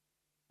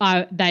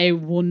they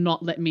will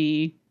not leave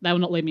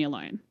me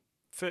alone.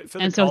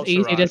 And so it's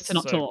easy just to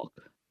not talk.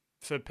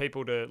 For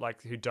people to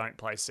who don't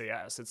play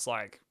CS, it's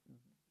like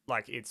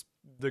it's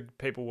the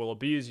people will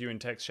abuse you in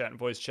text chat and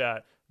voice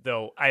chat.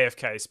 They'll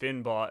AFK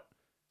spin bot.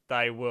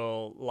 They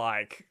will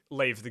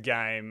leave the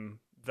game.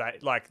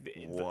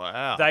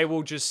 They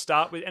will just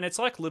start with, and it's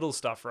like little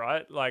stuff,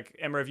 right? Like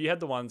Emma, have you had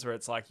the ones where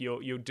it's like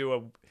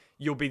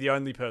you'll be the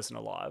only person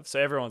alive, so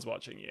everyone's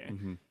watching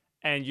you,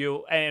 and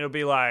it'll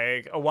be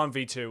like a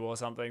 1v2 or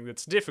something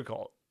that's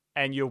difficult,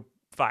 and you'll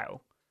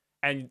fail,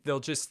 and they'll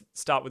just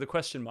start with a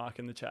question mark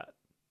in the chat,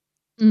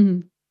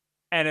 and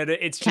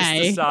it's just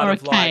the start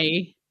of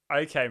like,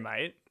 okay,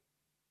 mate,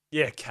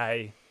 yeah,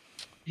 K,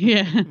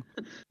 yeah.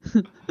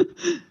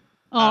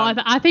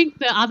 I think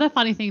the other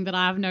funny thing that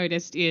I've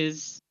noticed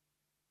is,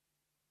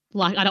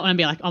 I don't want to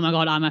be like, oh my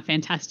God, I'm a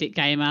fantastic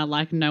gamer,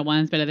 no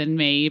one's better than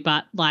me,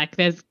 but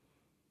there's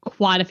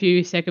quite a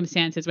few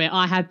circumstances where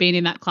I have been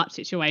in that clutch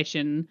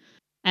situation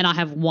and I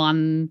have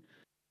won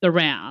the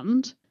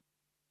round.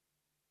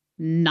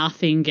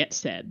 Nothing gets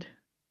said.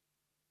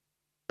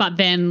 But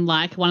then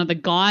one of the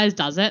guys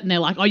does it and they're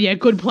like, oh yeah,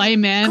 good play,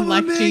 man. Come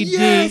on, man. GG.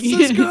 Yes,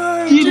 let's go.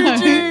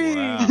 GG.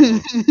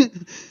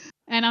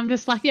 And I'm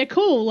just like, yeah,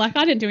 cool. Like,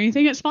 I didn't do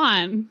anything. It's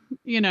fine.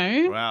 You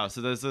know? Wow.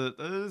 So that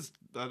is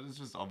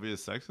just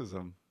obvious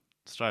sexism,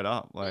 straight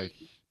up. Like,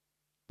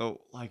 oh,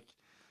 like,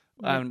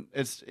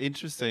 it's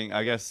interesting.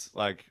 I guess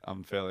like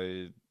I'm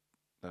fairly,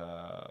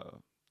 I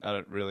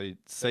don't really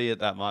see it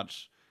that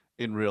much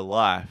in real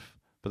life,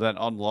 but then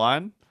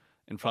online,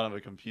 in front of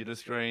a computer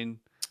screen,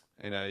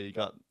 you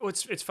got. Well,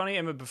 it's funny.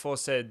 Emma before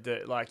said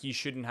that like you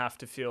shouldn't have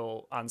to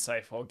feel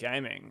unsafe while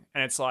gaming,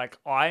 and it's like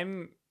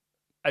I'm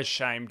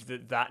ashamed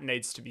that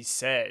needs to be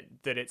said.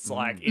 That it's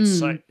like it's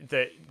so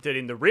that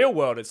in the real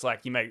world it's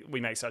like we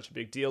make such a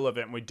big deal of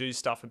it and we do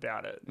stuff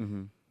about it.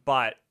 Mm-hmm.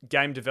 But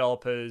game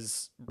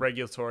developers,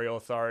 regulatory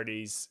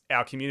authorities,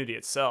 our community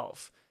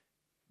itself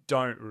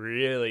don't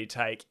really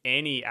take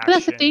any action. But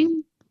that's the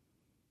thing.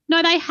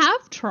 No, they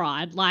have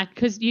tried. Like,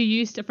 because you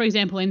used to, for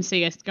example, in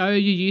CS:GO,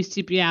 you used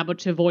to be able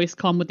to voice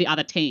comm with the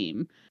other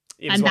team.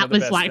 And that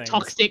was like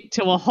toxic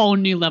to a whole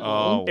new level.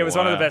 Oh, it was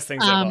one of the best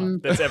things ever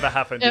that's ever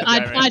happened.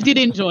 I did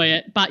enjoy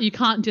it, but you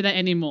can't do that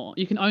anymore.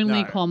 You can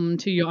only comm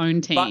to your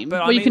own team.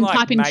 But or you can like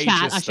type in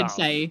chat, stuff. I should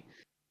say.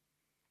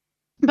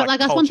 But like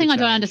that's one thing I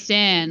don't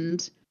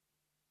understand.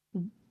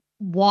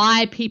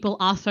 Why people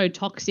are so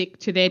toxic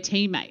to their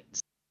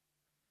teammates.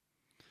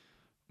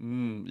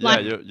 Yeah,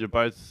 you're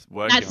both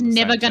working. That's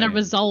never going to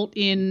result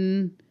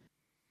in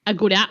a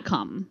good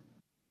outcome.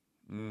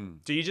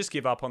 Do you just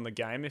give up on the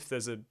game if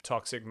there's a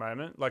toxic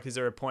moment? Like, is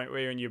there a point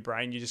where in your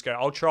brain you just go,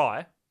 "I'll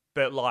try,"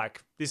 but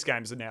like this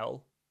game's an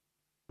L.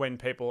 When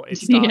it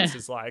starts,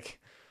 it's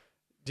like,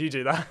 do you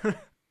do that?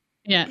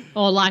 Yeah,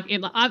 or like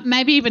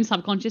maybe even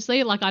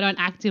subconsciously, like I don't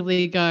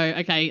actively go,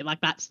 okay,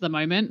 like that's the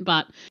moment,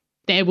 but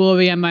there will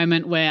be a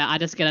moment where I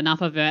just get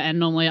enough of it, and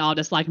normally I'll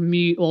just like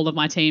mute all of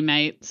my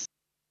teammates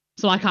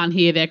so I can't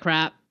hear their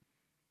crap,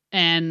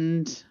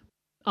 and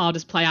I'll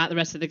just play out the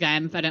rest of the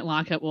game. If I don't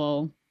like it,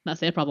 well, that's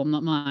their problem,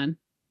 not mine.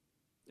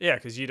 Yeah,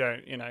 because you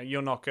don't,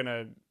 you're not going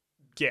to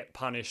get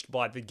punished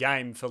by the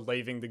game for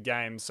leaving the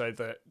game so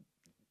that,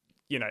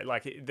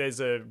 like there's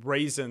a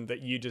reason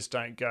that you just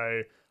don't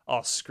go,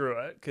 oh, screw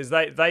it, because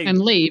they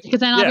and leave,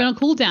 because then I'll be on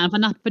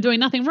cooldown for doing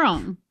nothing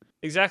wrong.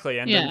 Exactly,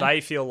 and then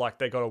they feel like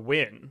they got to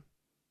win.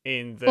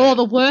 Or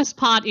the worst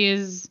part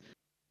is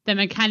the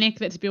mechanic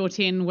that's built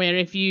in where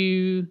if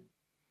you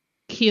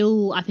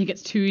kill, I think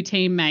it's 2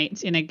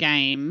 teammates in a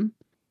game,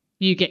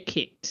 you get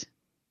kicked,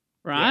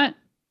 right?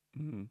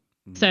 Yeah.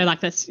 Mm-hmm. So like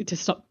that's to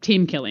stop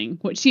team killing,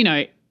 which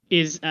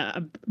is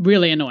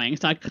really annoying.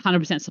 So I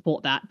 100%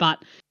 support that,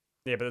 but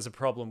but there's a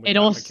problem with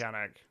that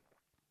mechanic.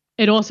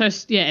 It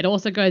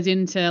also goes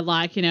into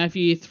like, if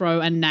you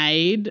throw a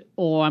nade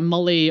or a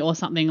molly or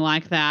something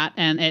like that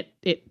and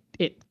it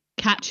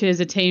catches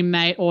a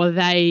teammate or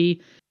they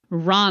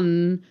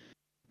run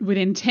with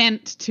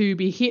intent to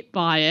be hit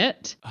by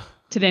it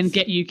to then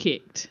get you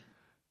kicked.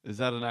 Is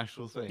that an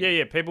actual thing?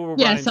 Yeah, people will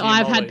run into so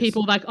I've had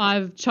people like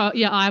I've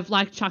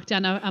chucked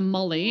down a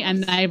molly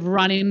and they've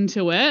run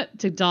into it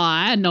to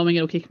die knowing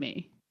it'll kick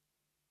me.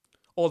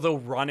 Or they'll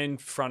run in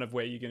front of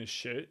where you're going to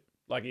shoot.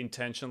 Like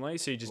intentionally,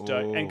 so you just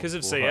don't. And because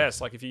of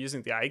CS, like if you're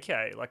using the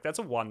AK, like that's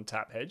a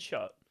one-tap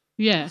headshot.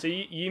 Yeah. So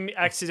you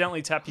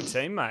accidentally tap your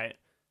teammate.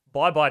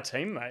 Bye-bye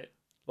teammate.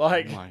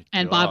 Like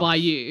and bye-bye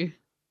you.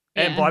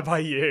 And bye-bye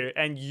you.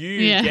 And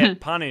you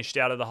get punished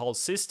out of the whole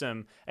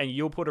system and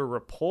you'll put a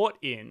report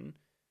in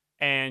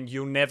and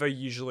you'll never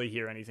usually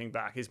hear anything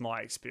back, is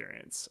my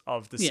experience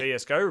of the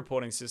CSGO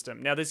reporting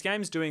system. Now, this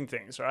game's doing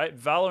things, right?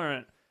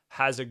 Valorant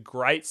has a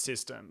great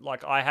system.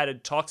 Like I had a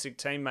toxic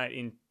teammate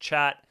in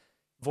chat,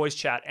 voice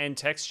chat and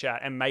text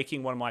chat, and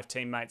making one of my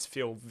teammates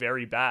feel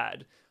very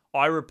bad.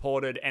 I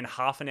reported, and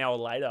half an hour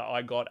later,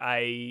 I got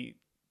a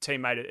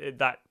teammate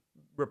that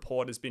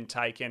report has been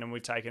taken, and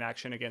we've taken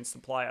action against the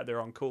player. They're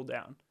on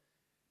cooldown,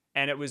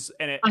 and it was,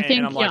 and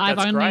I'm like,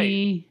 that's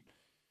great.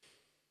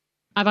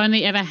 I've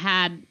only ever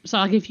had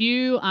like if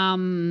you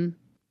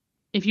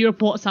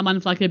report someone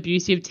for like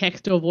abusive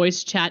text or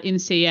voice chat in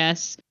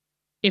CS,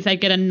 if they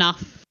get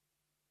enough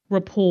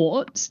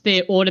reports,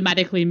 they're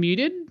automatically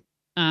muted.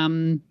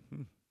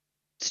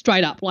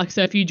 Straight up. Like,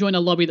 so if you join a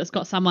lobby that's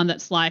got someone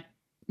that's like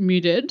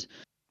muted,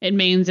 it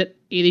means that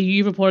either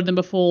you've reported them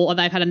before or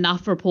they've had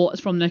enough reports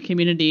from the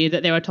community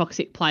that they're a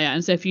toxic player.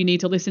 And so if you need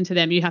to listen to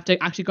them, you have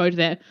to actually go to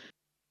the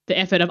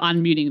effort of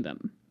unmuting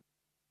them.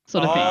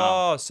 Sort of thing.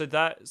 Oh, so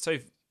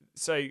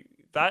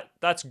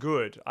that's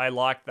good. I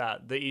like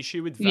that. The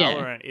issue with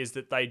Valorant is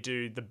that they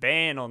do the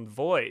ban on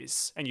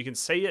voice and you can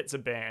see it's a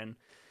ban,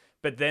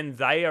 but then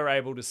they are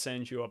able to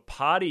send you a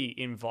party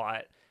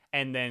invite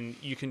and then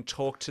you can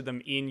talk to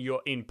them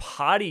in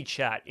party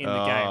chat in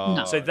the game.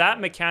 No. So that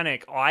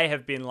mechanic, I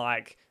have been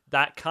like,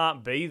 that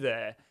can't be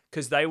there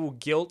because they will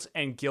guilt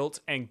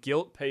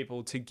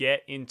people to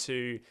get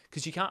into,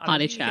 because you can't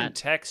party chat. You can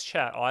text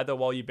chat either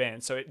while you ban.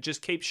 So it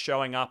just keeps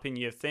showing up in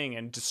your thing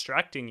and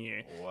distracting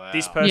you. Wow.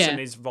 This person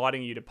is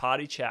inviting you to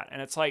party chat.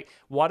 And it's like,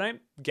 why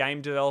don't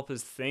game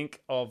developers think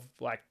of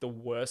like the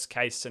worst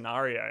case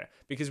scenario?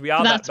 Because we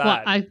are that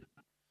bad.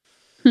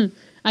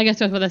 I guess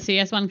that's where the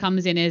CS one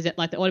comes in, is it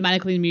like they're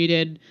automatically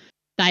muted.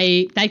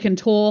 they can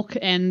talk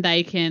and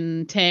they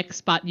can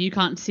text, but you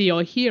can't see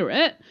or hear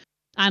it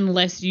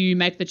unless you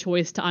make the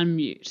choice to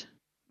unmute.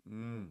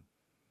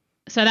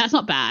 So that's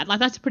not bad. Like,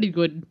 that's pretty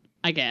good,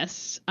 I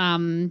guess.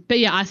 But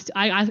yeah,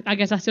 I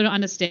guess I still don't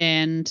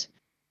understand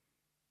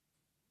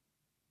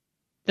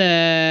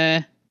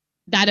that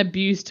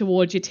abuse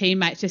towards your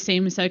teammates just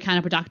seems so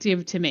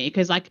counterproductive to me,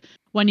 because like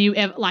when you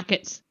ever, like,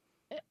 it's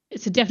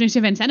a definition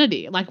of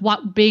insanity. Like,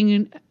 what,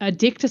 being a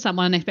dick to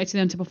someone and expecting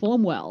them to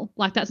perform well,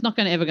 like, that's not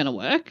ever going to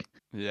work.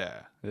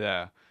 Yeah.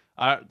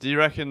 Do you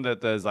reckon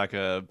that there's like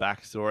a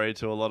backstory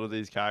to a lot of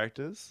these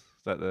characters?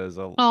 That there's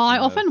a I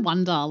often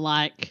wonder,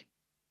 like,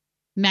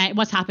 mate,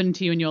 what's happened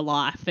to you in your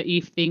life that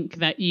you think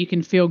that you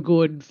can feel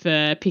good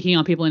for picking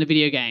on people in a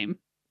video game?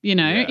 You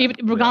know, even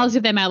regardless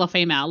if they're male or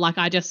female. Like,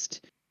 I don't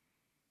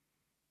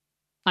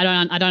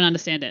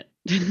understand it.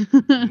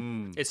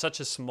 It's such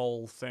a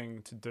small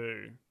thing to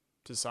do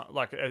to some,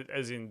 like,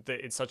 as in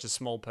it's such a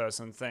small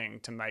person thing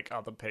to make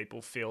other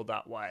people feel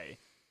that way,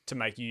 to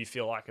make you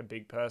feel like a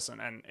big person.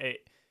 And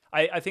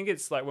I think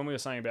it's like when we were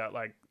saying about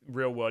like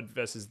real world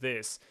versus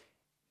this,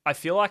 I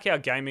feel like our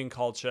gaming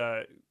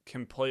culture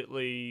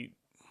completely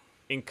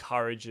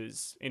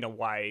encourages, in a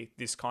way,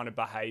 this kind of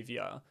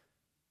behavior,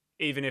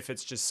 even if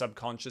it's just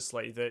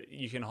subconsciously, that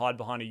you can hide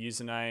behind a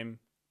username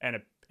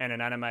and an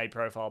anime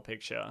profile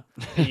picture.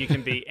 You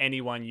can be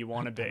anyone you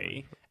want to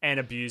be and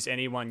abuse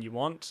anyone you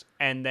want.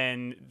 And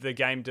then the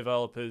game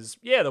developers,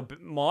 they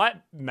might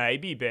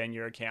maybe ban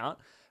your account,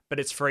 but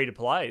it's free to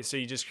play. So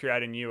you just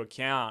create a new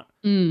account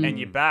and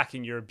you're back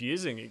and you're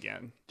abusing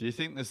again. Do you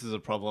think this is a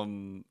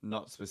problem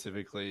not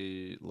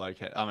specifically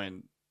located? I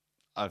mean,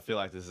 I feel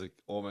like this is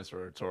almost a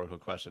rhetorical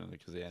question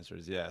because the answer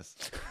is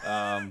yes.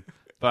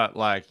 But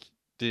like,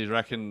 do you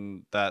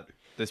reckon that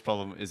this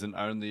problem isn't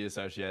only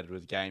associated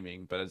with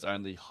gaming, but it's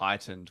only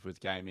heightened with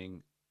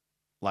gaming,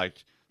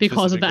 like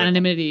because of the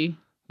anonymity?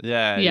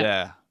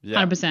 Yeah.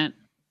 100%.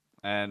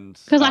 And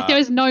because like there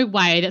is no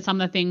way that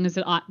some of the things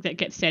that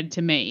get said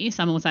to me,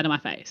 someone will say to my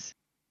face.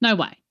 No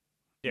way.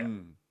 Yeah.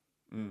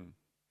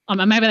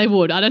 Maybe they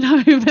would. I don't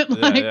know, but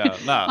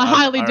like, No, I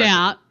highly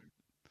doubt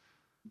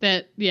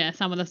that. Yeah,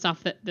 some of the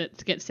stuff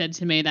that gets said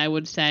to me, they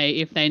would say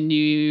if they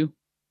knew.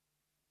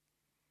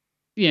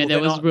 Yeah, there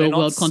was real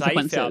world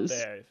consequences out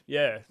there.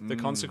 Yeah, the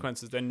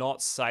consequences. They're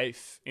not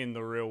safe in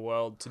the real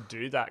world to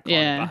do that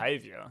kind of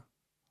behavior.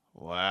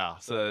 Wow.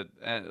 So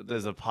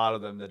there's a part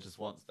of them that just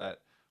wants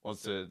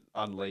to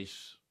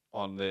unleash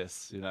on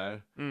this,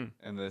 and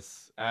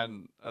this,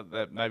 and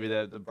that maybe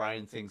the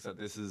brain thinks that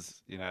this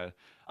is,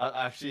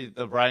 actually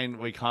the brain,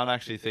 we can't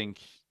actually think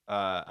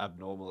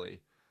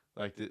abnormally.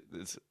 Like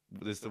this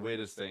is the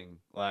weirdest thing.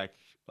 Like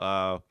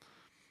we're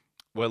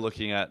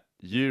looking at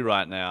you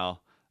right now.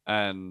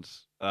 And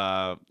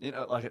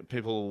like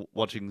people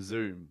watching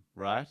Zoom,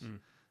 right?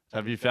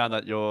 Have you found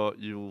that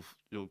you'll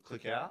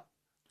click out?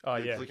 Oh,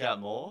 you'll yeah. Click out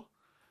more.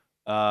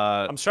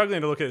 I'm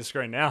struggling to look at the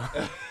screen now.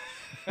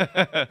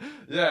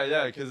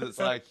 yeah, because it's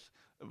like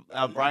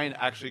our brain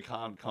actually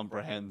can't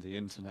comprehend the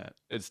internet.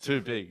 It's too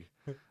big.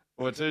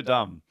 We're too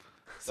dumb.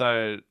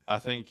 So I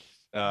think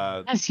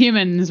as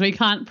humans, we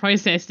can't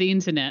process the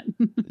internet.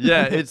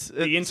 Yeah, it's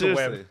the interweb.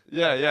 Seriously.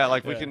 Yeah,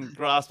 like we can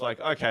grasp like,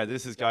 okay,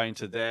 this is going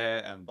to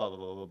there and blah blah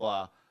blah blah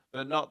blah,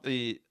 but not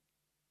the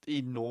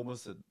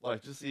enormous,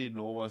 like just the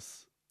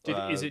enormous.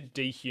 Is it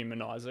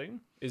dehumanizing?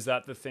 Is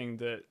that the thing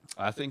that?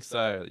 I think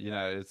so.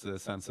 It's a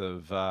sense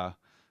of.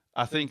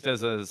 I think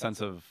there's a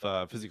sense of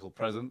physical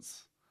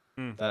presence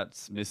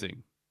that's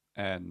missing,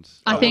 and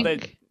I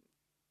think.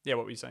 Yeah,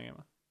 what were you saying,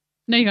 Emma?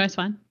 No, you go. It's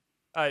fine.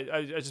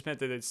 I just meant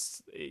that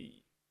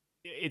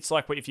it's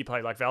like if you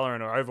play like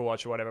Valorant or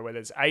Overwatch or whatever, where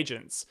there's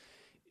agents,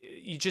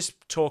 you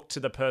just talk to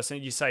the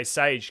person. You say,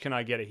 "Sage, can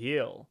I get a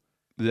heal?"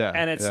 Yeah,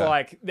 and it's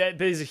like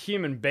there's a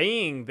human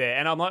being there,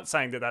 and I'm not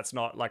saying that that's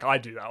not like I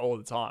do that all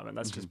the time, and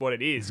that's just what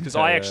it is because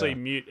I actually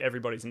mute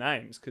everybody's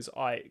names because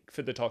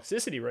for the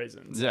toxicity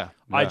reasons.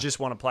 I just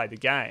want to play the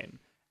game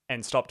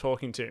and stop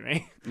talking to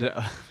me.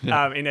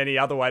 In any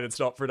other way that's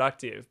not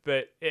productive.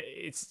 But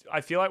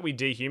I feel like we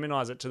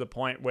dehumanize it to the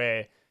point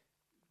where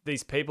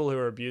these people who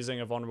are abusing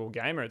a vulnerable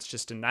gamer, it's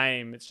just a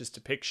name, it's just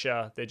a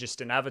picture, they're just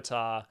an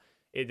avatar.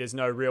 There's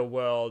no real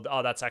world.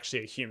 Oh, that's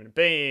actually a human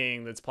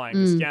being that's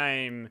playing this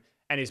game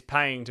and is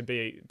paying to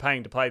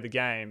play the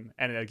game,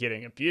 and they're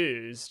getting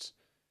abused.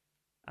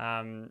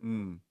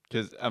 And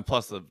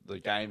plus the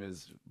game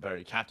is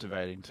very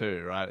captivating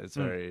too, right? It's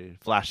very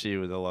flashy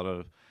with a lot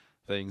of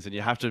things, and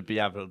you have to be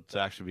able to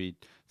actually be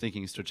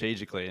thinking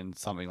strategically in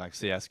something like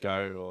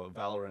CS:GO or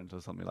Valorant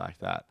or something like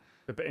that.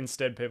 But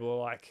instead, people are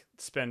like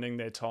spending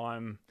their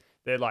time.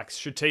 They're like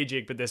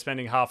strategic, but they're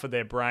spending half of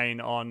their brain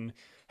on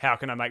how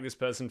can I make this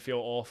person feel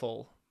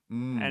awful,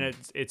 and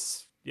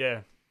it's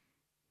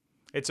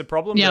a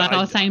problem. Yeah, like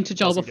I was saying to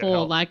Joel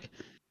before, like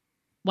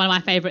one of my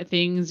favorite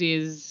things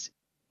is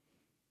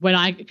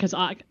when because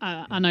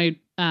I know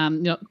you're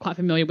not quite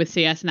familiar with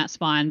CS, and that's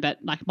fine, but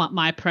like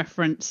my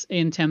preference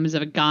in terms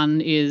of a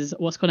gun is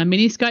what's called a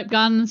mini scope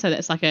gun. So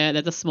that's like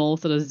there's a small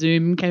sort of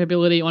zoom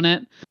capability on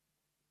it.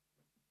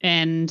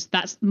 And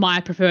that's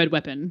my preferred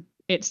weapon.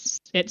 it's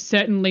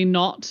certainly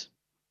not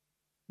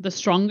the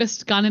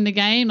strongest gun in the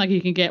game. Like,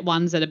 you can get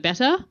ones that are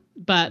better,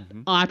 but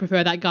I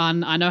prefer that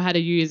gun. I know how to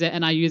use it,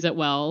 and I use it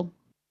well.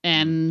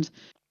 And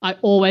I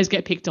always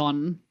get picked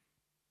on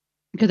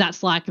because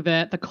that's like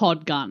the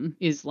COD gun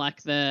is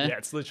like the... Yeah,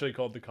 it's literally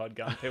called the COD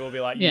gun. People will be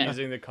like, Yeah.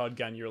 using the COD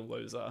gun, you're a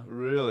loser.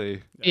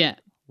 Really? Yeah.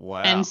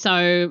 Wow. And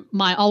so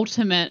my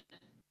ultimate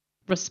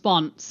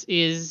response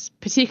is,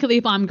 particularly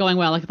if I'm going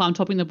well, like if I'm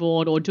topping the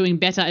board or doing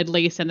better at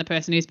least than the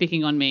person who's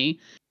picking on me,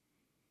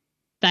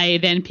 they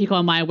then pick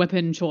on my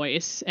weapon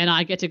choice, and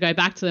I get to go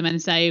back to them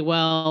and say,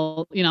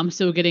 well, I'm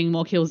still getting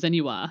more kills than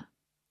you are.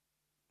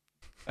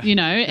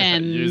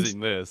 And using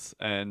this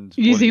and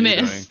using what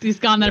are you this doing?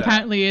 gun that Yeah.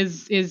 apparently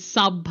is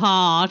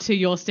subpar to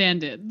your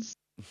standards.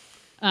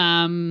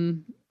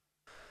 And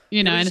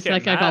just it's get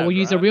like, okay, mad, we'll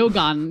use a right? real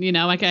gun,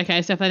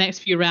 okay, so for the next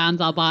few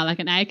rounds I'll buy like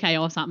an AK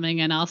or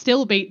something and I'll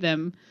still beat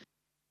them.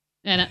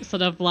 And it's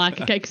sort of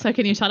like, okay, so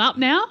can you shut up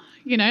now?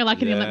 Can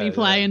you let me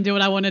play and do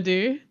what I want to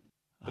do?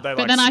 But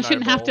Then I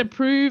shouldn't have to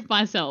prove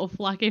myself.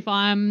 Like, if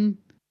I'm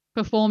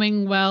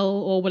performing well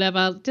or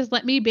whatever, just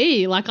let me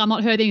be. Like, I'm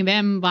not hurting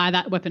them by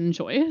that weapon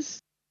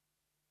choice.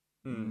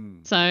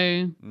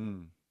 So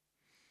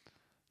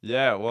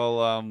yeah,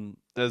 well,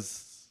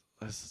 there's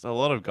a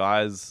lot of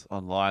guys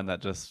online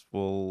that just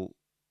will,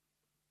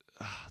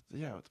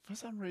 for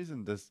some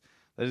reason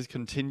they just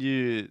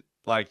continue,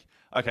 like,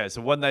 okay,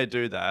 so when they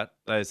do that,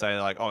 they say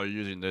like, oh, you're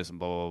using this and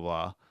blah blah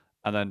blah,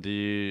 and then do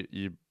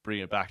you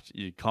bring it back,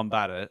 you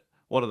combat it.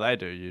 What do they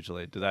do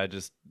usually? Do they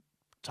just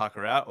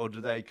tucker out, or do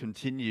they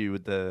continue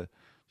trying it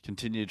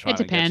to get you?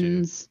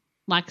 depends.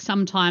 Like,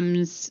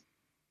 sometimes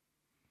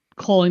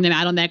calling them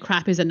out on their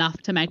crap is enough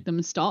to make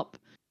them stop.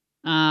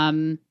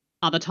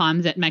 Other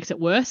times it makes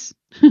it worse.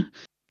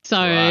 So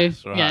Right.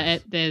 yeah,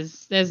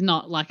 there's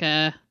not like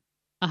a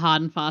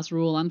hard and fast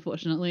rule,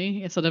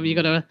 unfortunately. It's sort of, you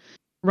got to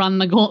run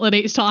the gauntlet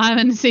each time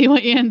and see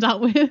what you end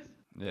up with.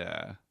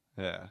 Yeah.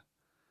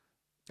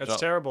 It's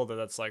terrible that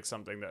that's like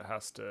something that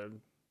has to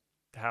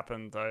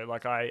happen though.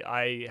 Like,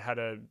 I had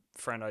a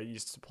friend I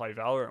used to play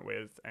Valorant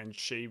with, and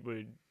she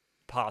would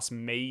pass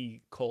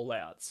me call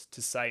outs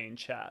to say in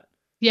chat.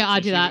 Yeah, So I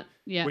do that.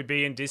 Yeah. We'd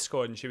be in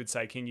Discord and she would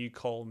say, can you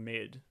call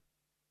mid?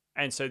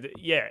 And so,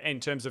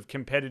 in terms of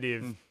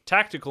competitive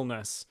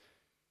tacticalness,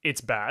 it's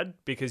bad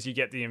because you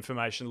get the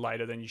information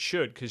later than you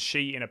should, because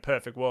she, in a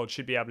perfect world,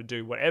 should be able to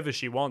do whatever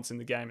she wants in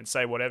the game and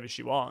say whatever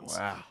she wants.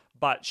 Wow.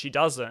 But she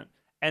doesn't.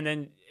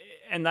 And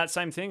that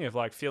same thing of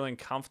like feeling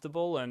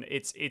comfortable, and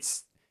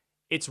it's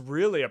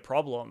really a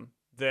problem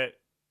that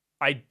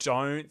I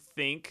don't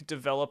think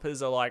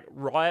developers are like.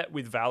 Riot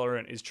with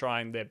Valorant is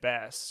trying their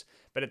best,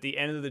 but at the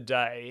end of the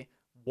day,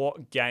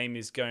 what game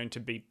is going to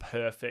be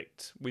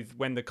perfect with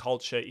when the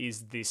culture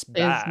is this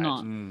bad? There's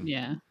not.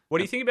 Yeah. What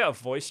do you think about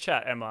voice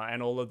chat, Emma,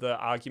 and all of the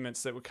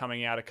arguments that were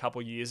coming out a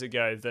couple years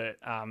ago that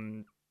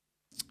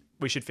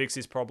we should fix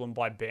this problem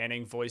by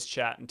banning voice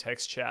chat and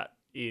text chat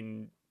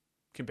in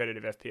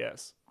competitive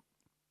FPS?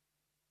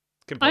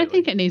 Completely. I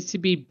think it needs to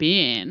be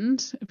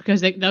banned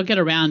because they'll get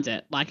around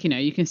it. Like,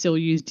 you can still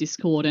use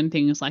Discord and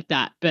things like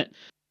that. But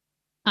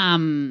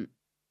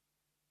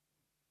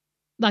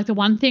like, the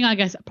one thing I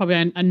guess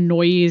probably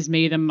annoys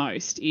me the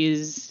most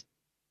is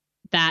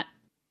that,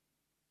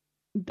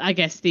 I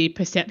guess, the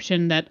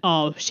perception that,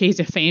 oh,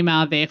 she's a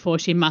female, therefore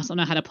she must not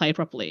know how to play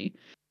properly.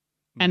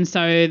 And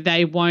so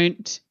they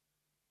won't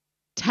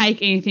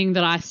take anything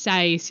that I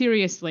say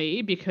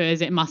seriously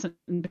because it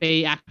mustn't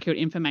be accurate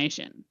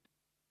information.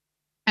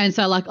 And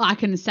so, like, I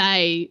can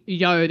say,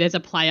 yo, there's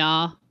a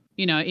player,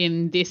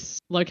 in this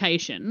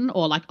location,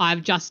 or like,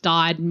 I've just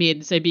died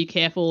mid, so be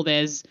careful,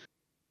 there's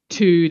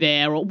 2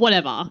 there, or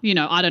whatever,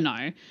 I don't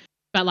know.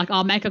 But like,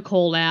 I'll make a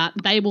call out.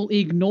 They will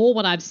ignore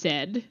what I've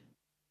said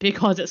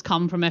because it's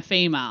come from a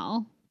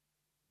female.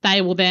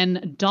 They will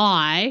then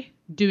die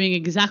doing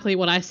exactly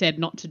what I said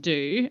not to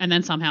do, and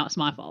then somehow it's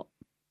my fault.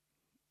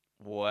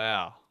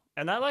 Wow.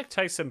 And that like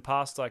takes them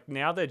past, like,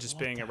 now they're just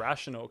being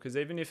irrational, because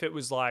even if it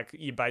was like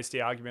you base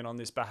the argument on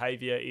this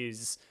behavior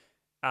is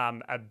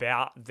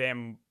about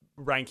them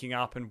ranking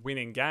up and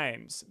winning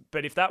games,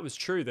 but if that was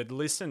true, they'd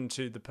listen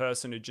to the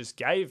person who just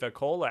gave a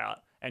call out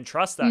and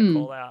trust that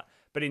call out.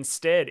 But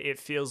instead, it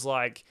feels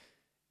like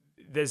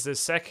there's a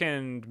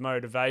second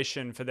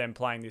motivation for them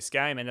playing this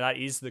game, and that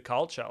is the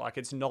culture. Like,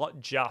 it's not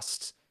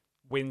just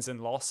wins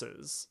and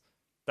losses.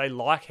 They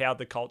like how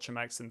the culture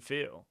makes them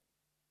feel.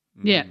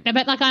 Yeah,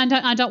 but like,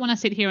 I don't want to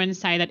sit here and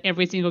say that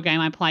every single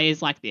game I play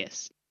is like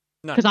this,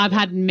 because I've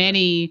had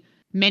many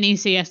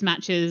CS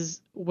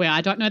matches where I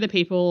don't know the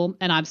people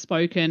and I've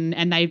spoken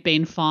and they've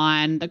been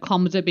fine. The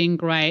comms have been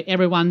great.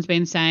 Everyone's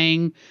been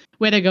saying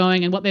where they're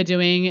going and what they're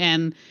doing,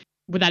 and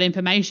with that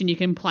information you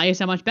can play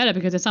so much better,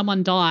 because if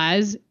someone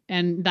dies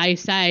and they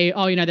say,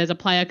 oh, there's a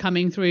player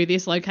coming through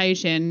this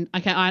location,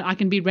 I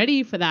can be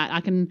ready for that.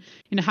 I can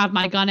have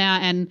my gun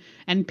out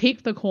and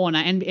peek the corner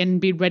and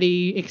be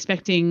ready,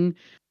 expecting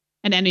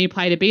an enemy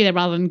player to be there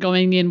rather than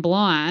going in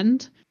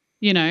blind,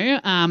 So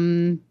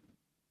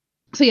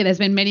yeah, there's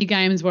been many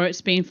games where it's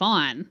been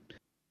fine.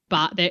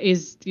 but there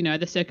is,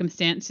 the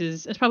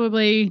circumstances. It's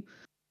probably,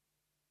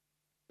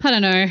 I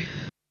don't know,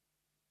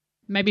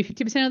 maybe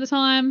 50% of the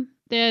time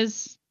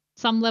there's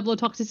some level of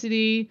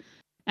toxicity,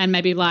 and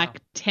maybe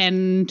like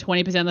 10,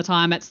 20% of the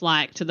time it's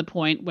like to the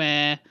point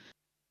where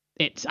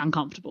it's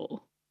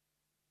uncomfortable.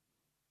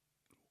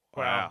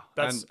 Wow.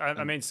 That's,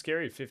 I mean,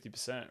 scary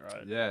 50%,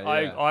 right? Yeah,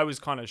 I was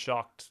kind of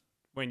shocked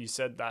when you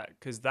said that,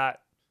 because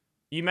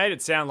you made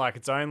it sound like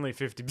it's only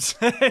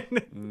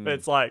 50%, but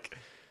it's like,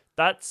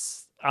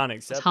 that's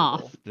unacceptable.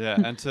 It's half. Yeah,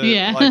 and to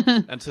Yeah.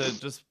 and to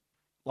just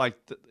like,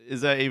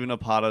 is there even a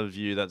part of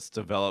you that's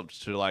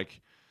developed to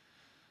like,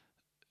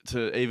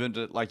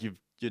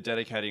 you're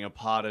dedicating a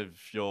part of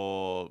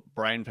your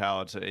brain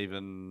power to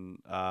even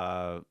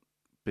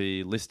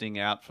be listening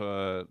out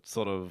for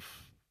sort of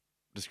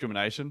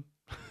discrimination,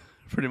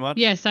 pretty much?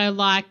 Yeah, so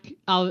like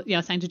I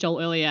was saying to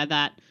Joel earlier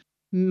that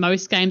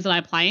most games that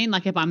I play in,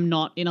 like if I'm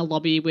not in a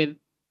lobby with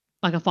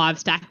like a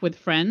 5-stack with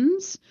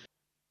friends,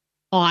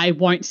 I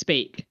won't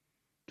speak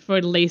for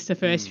at least the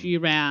first few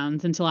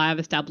rounds until I have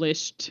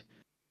established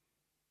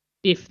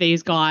if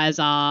these guys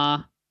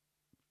are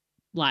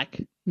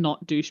like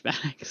not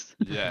douchebags.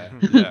 Yeah.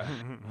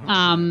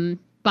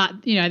 But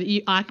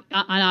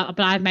but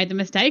I've made the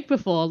mistake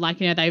before. Like,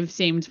 they've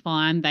seemed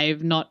fine.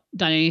 They've not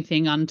done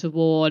anything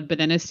untoward. But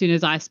then as soon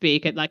as I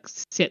speak, it like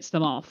sets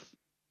them off.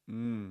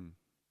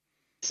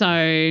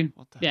 So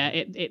yeah,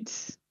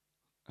 it's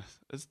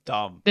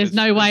dumb. There's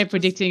no way of just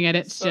predicting it.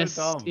 It's so just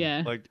dumb.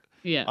 yeah. Like,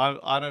 yeah.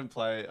 I don't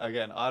play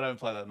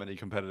that many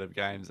competitive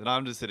games, and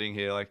I'm just sitting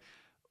here like,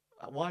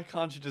 why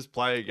can't you just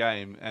play a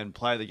game and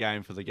play the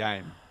game for the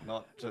game,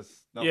 not for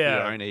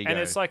your own ego? And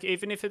it's like,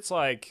 even if it's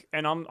like,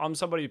 and I'm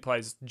somebody who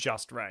plays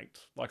just ranked,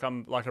 like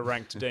I'm like a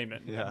ranked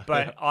demon,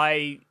 but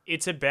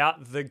it's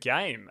about the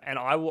game, and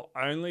I will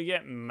only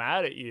get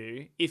mad at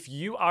you if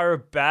you are a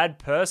bad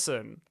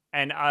person,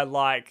 and I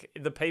like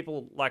the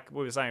people, like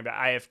we were saying about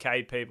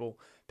AFK people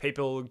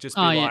just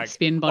be like,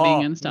 spin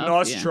botting and stuff.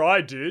 Nice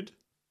try, dude,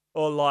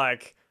 or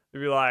like they'd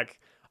be like,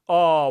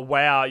 oh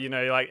wow,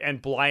 like,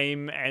 and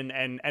blame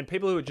and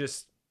people who are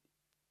just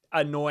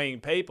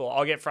annoying people.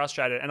 I'll get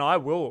frustrated, and I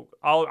will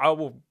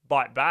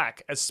bite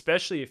back,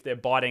 especially if they're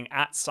biting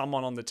at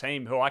someone on the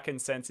team who I can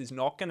sense is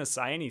not going to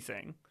say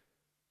anything,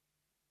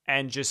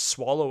 and just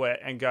swallow it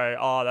and go,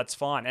 oh, that's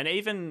fine. And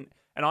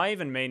I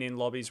even mean in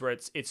lobbies where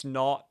it's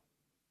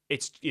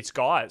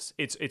guys,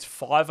 it's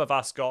 5 of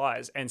us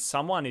guys, and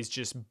someone is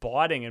just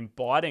biting and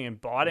biting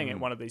and biting at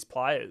one of these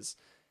players,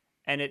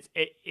 and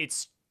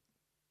it's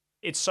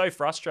so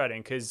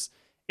frustrating, because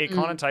it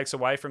kind of takes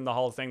away from the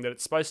whole thing that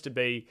it's supposed to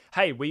be,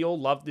 hey, we all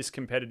love this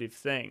competitive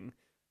thing.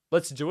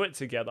 Let's do it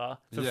together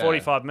for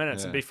 45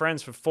 minutes and be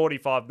friends for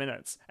 45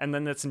 minutes, and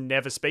then let's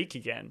never speak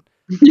again.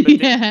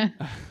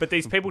 But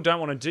these people don't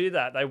want to do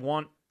that. They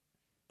want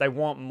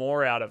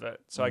more out of it.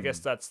 So I guess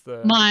that's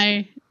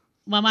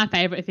one of my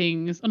favorite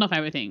things, or not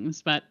favorite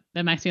things, but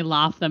that makes me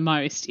laugh the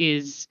most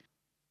is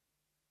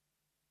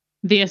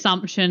the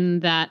assumption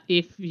that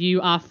if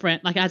you are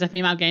like as a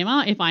female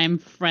gamer, if I am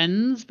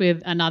friends with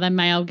another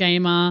male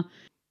gamer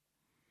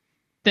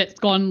that's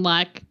gone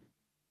like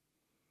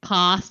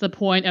past the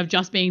point of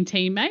just being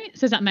teammates,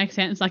 does that make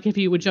sense? Like if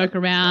you would joke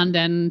around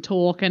and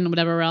talk and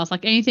whatever else,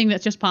 like anything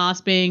that's just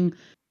past being,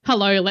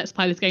 hello, let's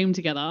play this game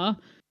together,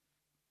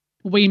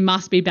 we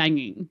must be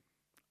banging.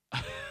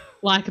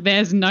 Like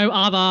there's no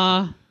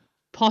other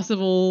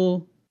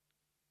possible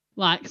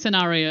like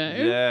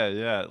scenario.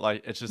 Yeah.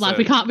 Like it's just like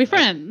we can't be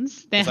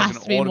friends. There has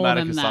to be more than that.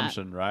 It's like an automatic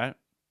assumption, right?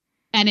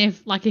 And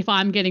if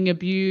I'm getting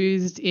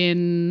abused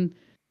in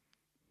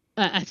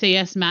a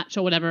CS match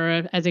or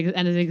whatever, as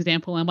an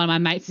example, and one of my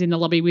mates is in the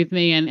lobby with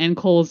me and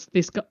calls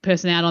this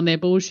person out on their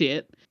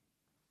bullshit,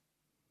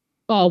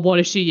 oh, what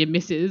is she, your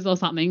missus or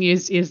something,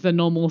 is the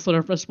normal sort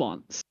of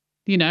response.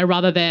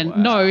 Rather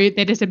than, no,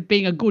 they're just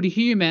being a good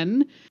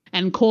human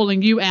and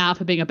calling you out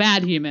for being a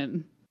bad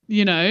human.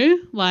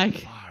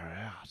 Like far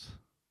out.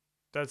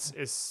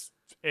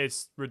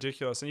 It's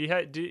ridiculous. And you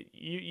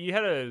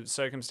had a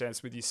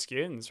circumstance with your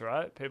skins,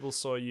 right? People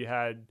saw you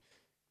had,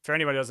 for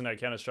anybody who doesn't know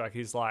Counter-Strike,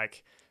 is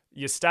like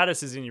your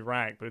status is in your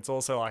rank, but it's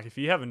also like if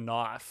you have a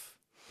knife,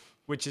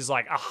 which is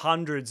like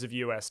hundreds of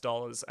US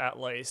dollars at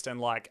least,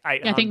 and like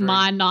 800 I think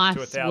my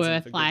knife's to 1,000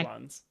 worth for good like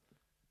ones.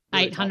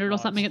 800 or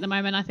something at the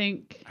moment, I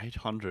think.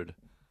 800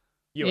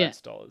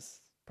 US dollars,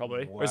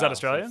 probably. Wow, or is that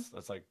Australian?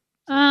 That's like.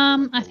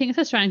 I think it's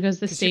Australian because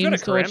the Steam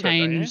store Karambit,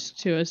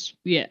 changed to us.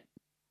 Yeah.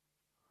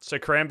 So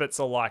Karambits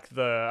are like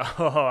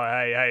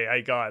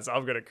hey guys,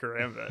 I've got a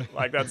Karambit.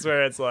 Like that's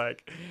where it's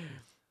like,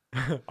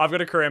 I've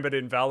got a Karambit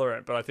in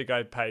Valorant, but I think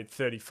I paid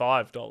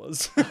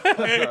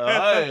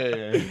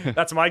 $35.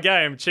 That's my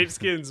game. Cheap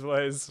skins,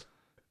 boys.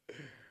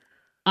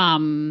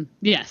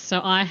 Yes.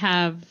 So I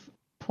have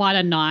quite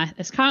a knife.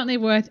 It's currently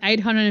worth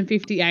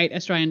 858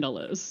 Australian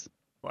dollars.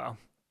 Wow.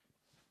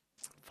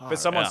 But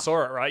someone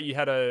saw it, right? You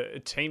had a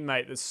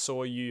teammate that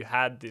saw you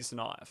had this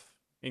knife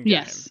in game.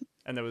 Yes.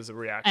 And there was a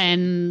reaction.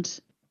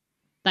 And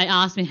they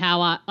asked me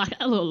how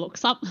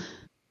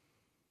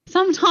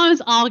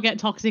sometimes I'll get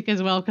toxic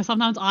as well, because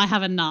sometimes I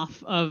have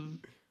enough of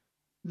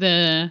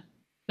the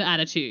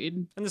attitude.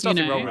 And there's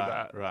nothing wrong with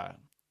Right, that. right.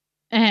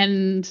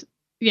 And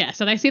yeah,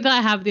 so they see that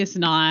I have this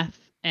knife,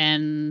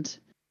 and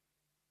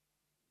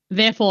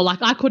therefore,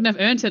 like, I couldn't have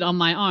earned it on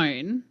my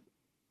own.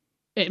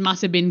 It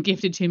must have been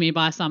gifted to me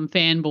by some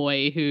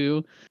fanboy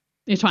who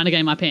is trying to get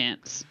in my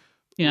pants.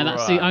 You know,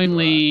 that's the Right,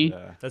 only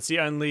yeah. That's the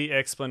only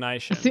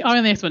explanation. that's the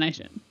only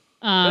explanation.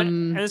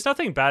 And there's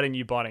nothing bad in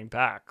you biting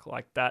back.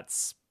 Like,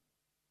 that's...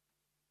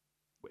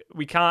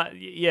 We can't...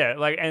 Yeah,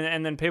 like,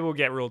 and then people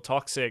get real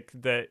toxic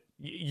that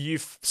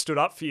you've stood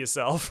up for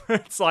yourself.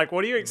 It's like,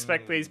 what do you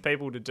expect these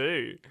people to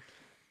do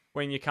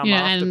when you come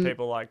after and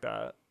people like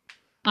that?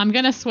 I'm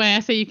gonna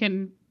swear so you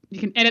can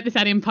edit this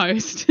out in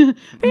post.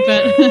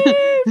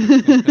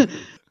 But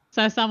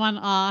so someone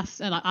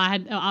asked, and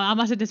I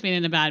must have just been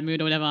in a bad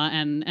mood or whatever,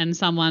 and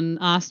someone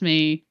asked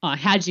me, "Oh,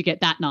 how'd you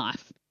get that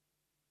knife?"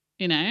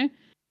 You know,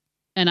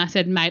 and I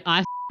said, "Mate,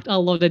 I a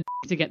lot of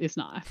to get this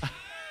knife."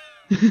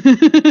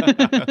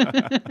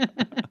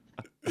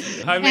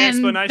 Only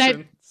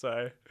explanation.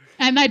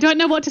 And they don't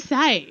know what to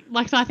say.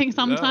 Like, so I think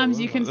sometimes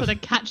No, you can sort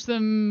of catch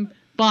them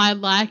by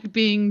like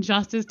being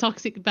just as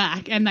toxic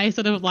back, and they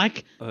sort of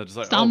like Just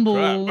like, stumble.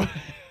 Oh, crap.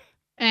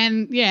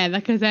 And yeah,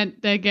 because then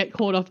they get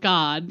caught off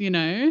guard, you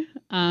know.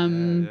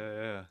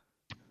 Yeah.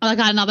 Like,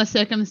 I had another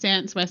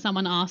circumstance where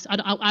someone asked,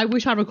 I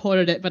wish I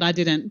recorded it, but I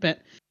didn't.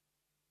 But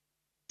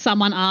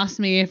someone asked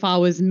me if I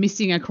was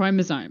missing a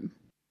chromosome.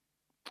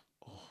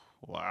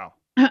 Wow.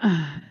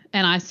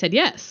 And I said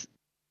yes.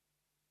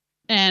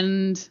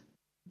 And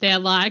they're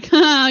like,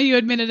 you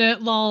admitted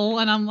it, lol.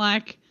 And I'm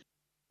like,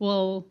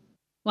 well,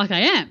 like, I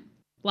am.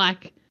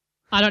 Like,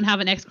 I don't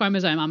have an X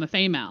chromosome. I'm a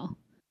female.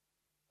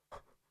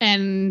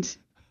 And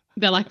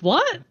they're like,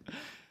 what?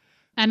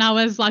 And I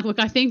was like, look,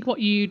 I think what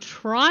you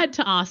tried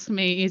to ask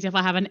me is if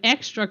I have an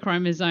extra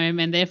chromosome,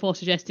 and therefore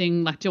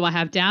suggesting, like, do I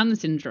have Down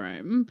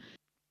syndrome?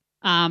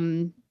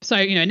 So,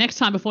 you know, next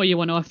time before you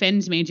want to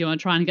offend me, do you want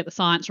to try and get the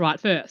science right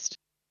first?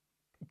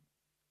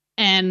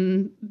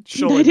 And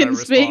Surely they didn't no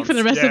speak for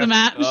the rest response. of the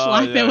match. Oh,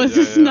 like, yeah, there was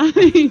yeah, just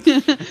nothing.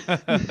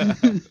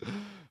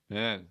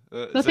 Man.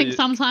 I think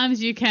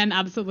sometimes you can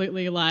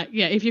absolutely, like,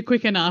 yeah, if you're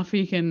quick enough,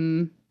 you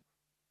can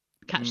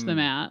catch them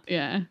out.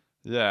 Yeah.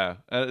 Yeah,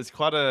 it's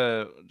quite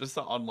just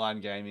the online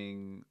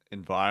gaming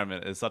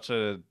environment is such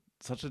a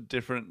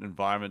different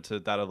environment to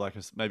that of like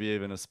maybe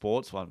even a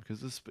sports one,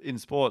 because in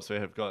sports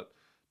we've got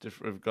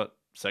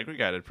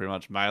segregated pretty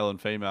much male and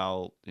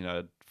female, you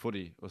know,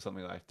 footy or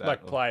something like that.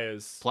 Like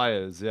players.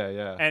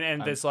 Yeah.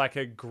 And there's like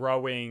a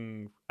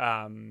growing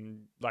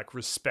like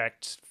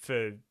respect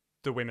for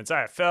the women's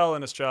AFL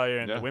in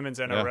Australia and the women's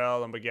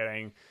NRL, and we're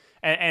getting...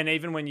 And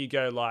even when you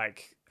go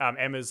like...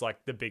 Emma's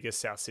like the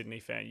biggest South Sydney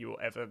fan you will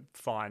ever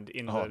find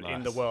in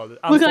the world.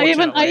 Look,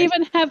 I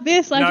even have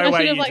this. Like, No I way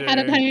should have you like had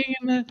it do. hanging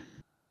in the...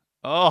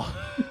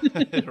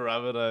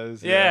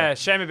 Rabbitohs. Yeah,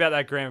 shame about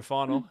that grand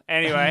final.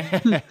 Anyway,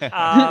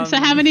 So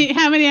how many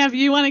have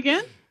you won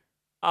again?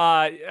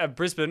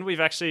 Brisbane, we've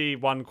actually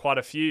won quite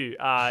a few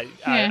a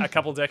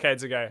couple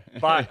decades ago.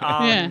 But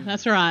yeah,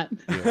 that's right.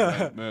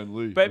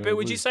 Manly. But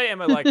would you say,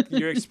 Emma, like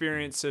your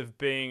experience of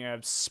being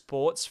a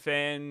sports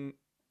fan,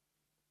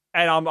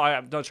 and I'm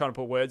not trying to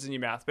put words in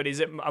your mouth, but is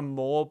it a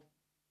more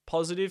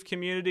positive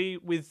community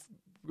with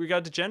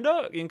regard to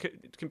gender in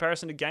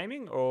comparison to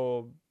gaming,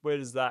 or where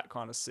does that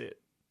kind of sit?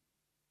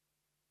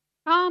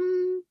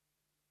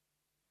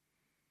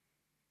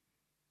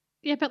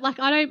 Yeah, but like,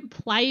 I don't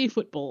play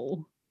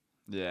football.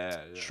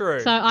 Yeah. True.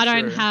 So I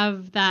don't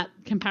have that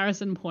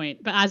comparison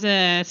point. But as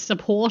a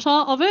supporter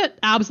of it,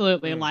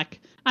 absolutely. Like,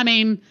 I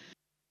mean,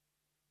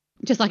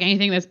 just like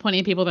anything, there's plenty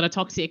of people that are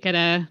toxic at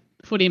a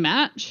footy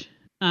match.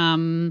 You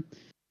know,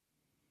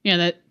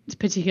 that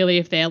particularly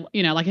if they're,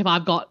 you know, like if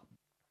I've got,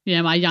 you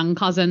know, my young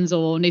cousins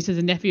or nieces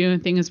and nephews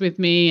and things with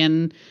me,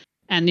 and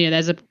you know,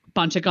 there's a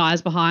bunch of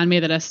guys behind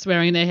me that are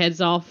swearing their heads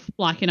off.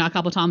 Like, you know, a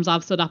couple of times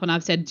I've stood up and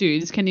I've said,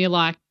 dudes, can you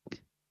like,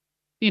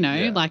 you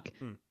know, like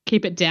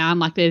keep it down?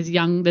 Like there's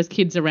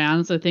kids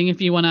around, sort of thing. If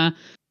you want to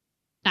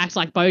act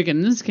like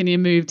bogans, can you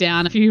move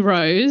down a few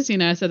rows, you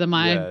know, so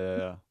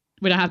that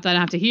we don't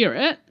have to hear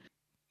it.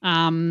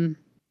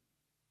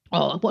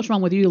 Oh, what's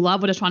wrong with you,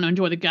 love? We're just trying to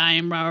enjoy the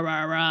game, rah,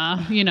 rah,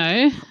 rah, you know.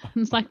 And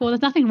it's like, well,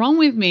 there's nothing wrong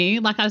with me.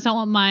 Like, I just don't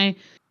want my,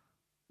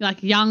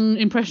 like, young,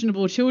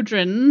 impressionable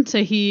children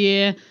to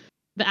hear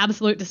the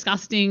absolute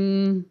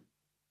disgusting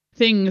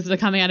things that are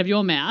coming out of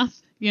your mouth,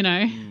 you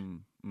know.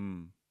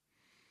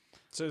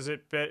 So is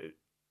it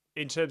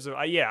in terms of,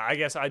 I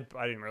guess I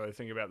didn't really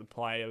think about the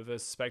play of a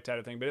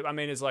spectator thing, but I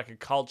mean, it's like a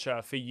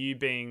culture for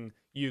you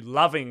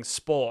loving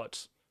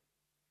sport.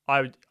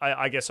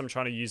 I guess I'm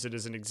trying to use it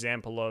as an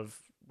example of,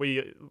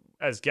 we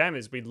as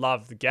gamers, we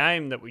love the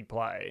game that we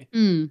play,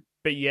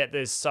 but yet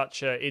there's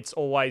it's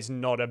always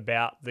not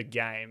about the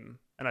game.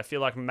 And I feel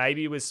like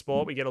maybe with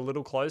sport we get a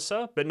little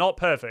closer, but not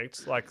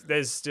perfect. Like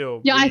there's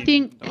still I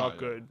think not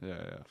good.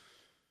 Yeah.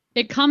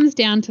 It comes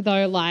down to,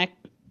 though, like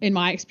in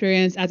my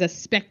experience as a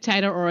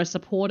spectator or a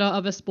supporter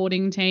of a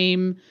sporting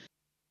team,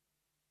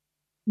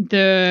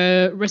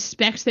 the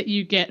respect that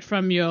you get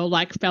from your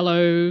like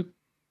fellow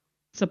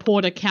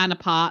supporter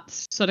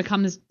counterparts sort of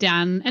comes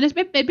down, and it's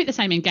a bit the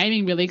same in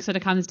gaming, really, sort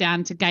of comes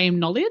down to game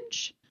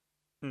knowledge.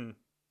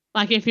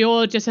 Like, if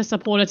you're just a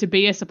supporter to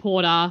be a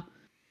supporter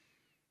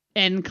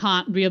and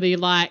can't really,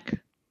 like,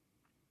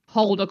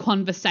 hold a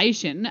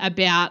conversation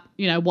about,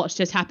 you know, what's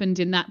just happened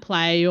in that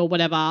play or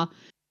whatever,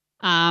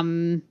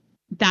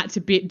 that's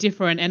a bit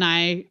different. And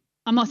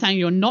I'm not saying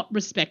you're not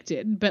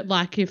respected, but,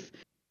 like, if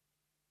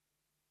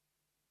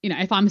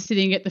I'm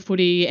sitting at the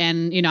footy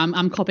and, you know,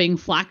 I'm copying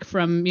flack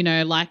from, you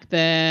know, like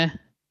the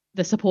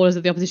supporters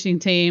of the opposition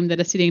team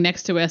that are sitting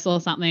next to us or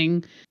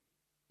something,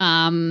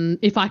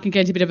 if I can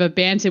get into a bit of a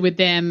banter with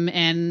them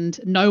and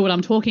know what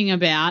I'm talking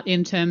about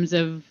in terms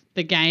of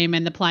the game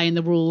and the play and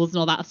the rules and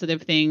all that sort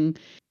of thing,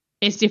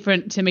 it's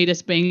different to me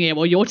just being,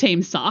 well, your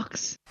team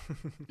sucks,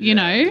 you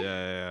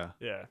know?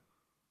 Yeah.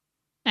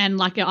 And,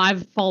 like,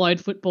 I've followed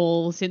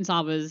football since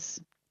I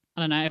was,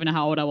 I don't know, even know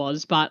how old I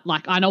was, but,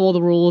 like, I know all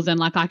the rules and,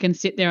 like, I can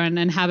sit there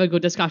and have a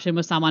good discussion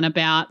with someone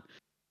about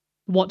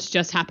what's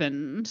just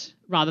happened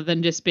rather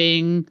than just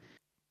being,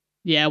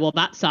 yeah, well,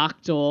 that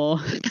sucked or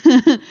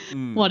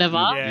whatever.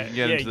 Yeah, You can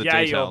get into the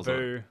yay details or of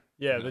it. boo.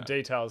 Yeah, the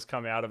details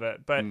come out of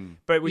it.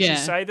 But would you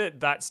say that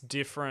that's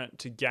different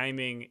to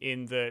gaming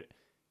in that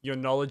your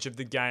knowledge of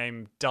the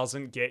game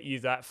doesn't get you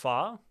that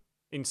far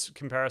in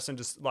comparison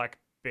to, like,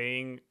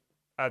 being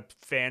a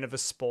fan of a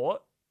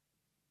sport?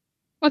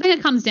 I think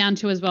it comes down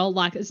to, as well,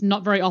 like, it's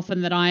not very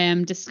often that I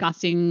am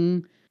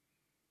discussing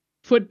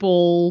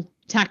football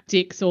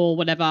tactics or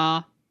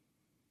whatever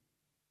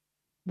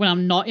when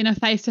I'm not in a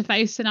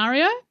face-to-face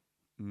scenario.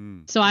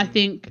 So I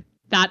think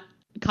that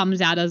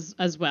comes out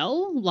as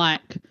well.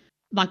 Like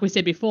we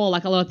said before,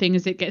 like, a lot of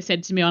things that get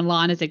said to me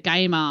online as a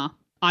gamer,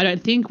 I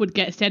don't think would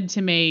get said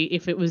to me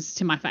if it was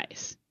to my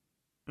face.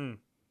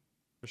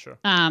 For sure.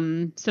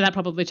 So that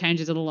probably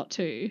changes it a lot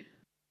too.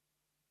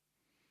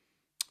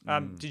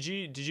 Did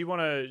you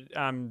want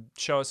to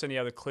show us any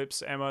other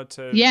clips, Emma?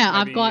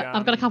 I've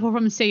got a couple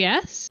from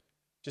CS.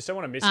 Just don't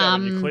want to miss out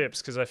on your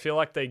clips because I feel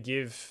like they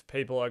give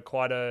people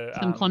quite a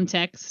some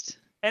context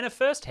and a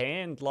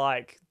first-hand,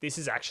 like, this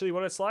is actually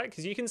what it's like,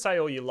 because you can say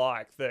all you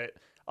like that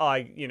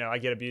I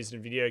get abused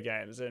in video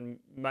games, and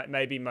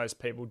maybe most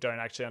people don't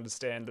actually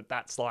understand that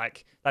that's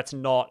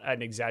not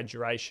an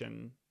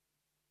exaggeration.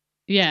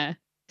 Yeah.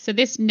 So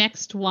this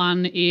next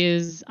one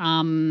is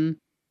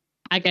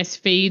I guess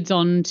feeds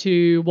on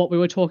to what we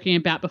were talking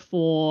about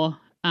before,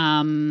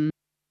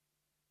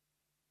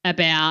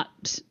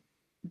 about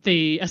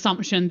the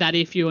assumption that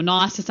if you're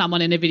nice to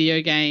someone in a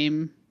video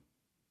game,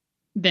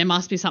 there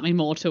must be something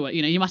more to it.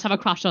 You know, you must have a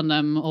crush on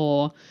them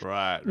or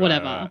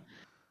whatever. Right.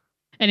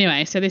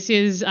 Anyway, so this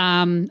is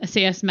a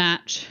CS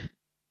match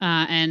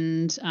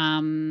and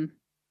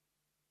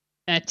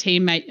a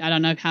teammate. I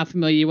don't know how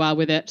familiar you are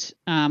with it,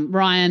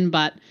 Ryan,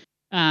 but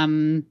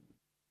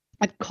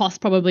it costs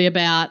probably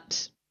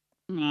about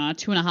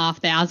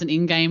 $2,500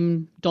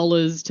 in-game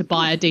dollars to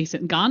buy a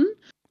decent gun.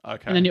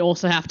 Okay. And then you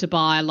also have to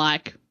buy,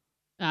 like,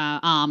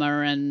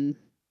 armor and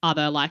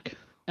other, like,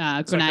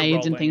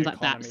 grenades and things like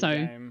that. So,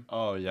 game.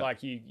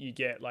 Like you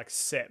get, like,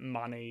 set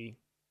money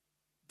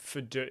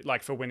for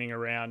winning a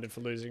round and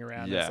for losing a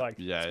round. Yeah,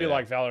 it's a bit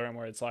like Valorant,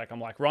 where it's like, I'm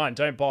like, Ryan,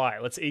 don't buy.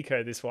 Let's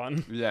eco this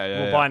one.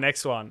 We'll buy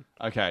next one.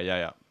 Okay,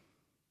 yeah.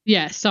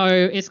 Yeah, so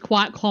it's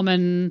quite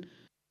common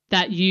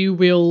that you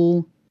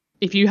will,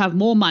 if you have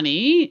more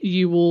money,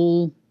 you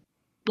will,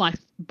 like,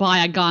 buy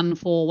a gun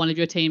for one of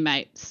your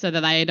teammates so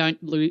that they don't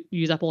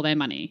use up all their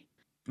money.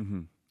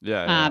 Mm-hmm.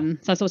 So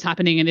that's what's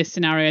happening in this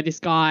scenario. This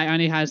guy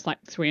only has,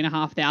 like,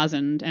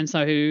 $3,500, and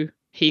so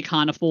he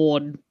can't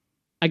afford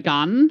a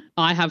gun.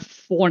 I have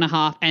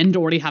 $4,500 and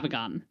already have a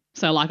gun.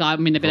 So, like,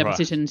 I'm in a better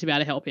position to be able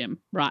to help him,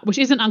 right? Which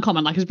isn't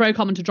uncommon. Like, it's very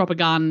common to drop a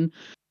gun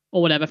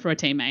or whatever for a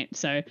teammate.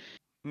 So,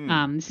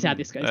 this is how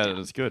this goes down. Yeah,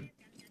 that's good.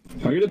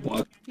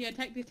 Yeah,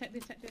 take this.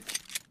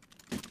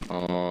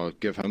 Oh,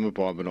 give him a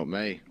bomb, but not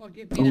me. Or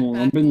give me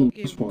that back,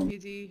 or give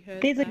Izzy her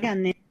There's a back.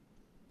 gun there.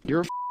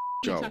 You're a You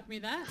Joe. chuck me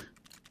that?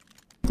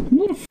 I'm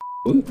not a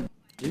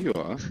Yeah, you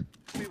are.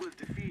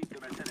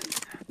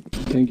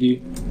 Thank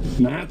you.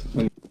 Matt.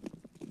 No,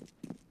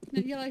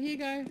 Yellow, here you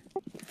go.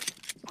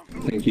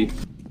 Thank you.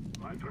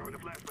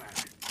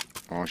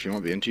 Oh, she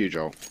might be into you,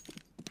 Joel.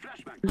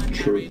 I'm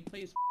True. married,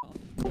 please off.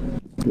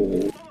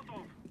 Bold.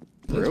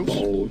 That's Reals?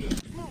 bold.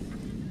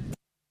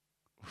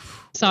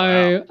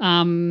 So,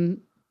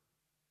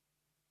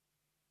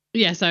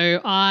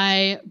 so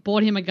I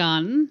bought him a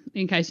gun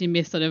in case you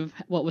missed sort of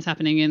what was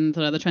happening in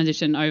sort of the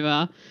transition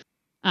over.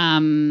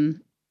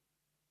 I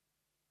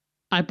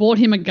bought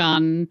him a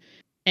gun,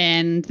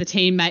 and the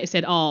teammate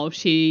said, "Oh,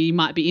 she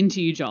might be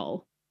into you,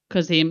 Joel,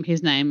 because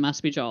his name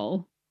must be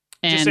Joel."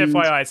 And just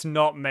FYI, it's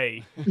not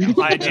me.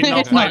 I did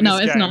not play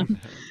this game.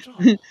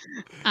 It's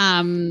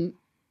not.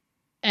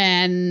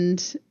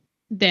 And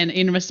then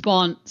in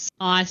response,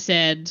 I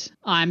said,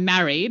 "I'm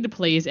married.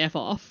 Please F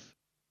off."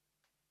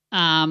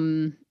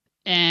 And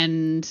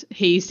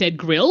he said,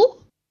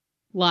 "Grill,"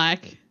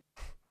 like,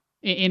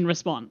 in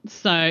response.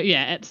 So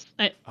yeah,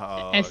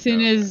 as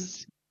soon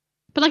as,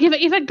 but like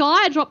if a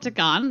guy dropped a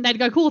gun, they'd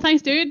go, "Cool,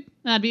 thanks, dude."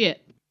 That'd be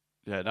it.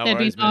 Yeah, no There'd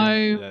be worries,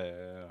 man. no-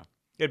 Yeah.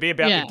 It'd be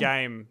about Yeah. the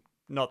game,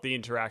 not the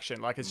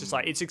interaction. Like, it's just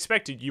like, it's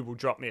expected you will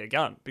drop me a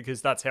gun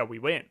because that's how we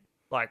win.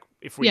 Like,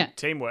 if we Yeah.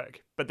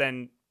 teamwork. But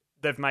then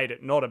they've made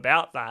it not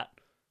about that.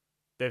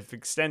 They've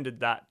extended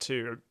that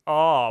to,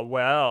 oh,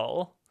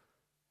 well.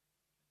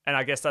 And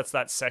I guess that's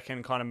that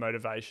second kind of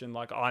motivation.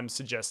 Like, I'm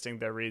suggesting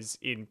there is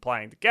in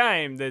playing the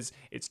game.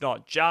 It's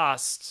not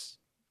just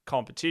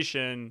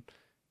competition.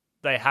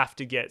 They have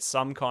to get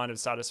some kind of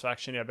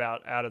satisfaction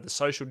out of the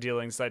social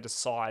dealings they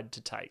decide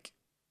to take.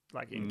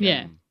 Like, in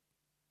Yeah.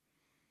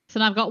 So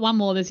now I've got one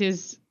more. This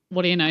is,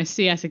 what do you know,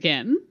 CS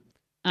again.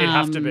 It'd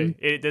have to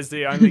be. There's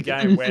the only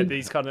game where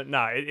these kind of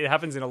it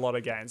happens in a lot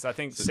of games. I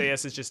think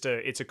CS is just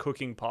it's a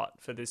cooking pot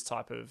for this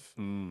type of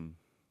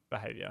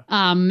behavior.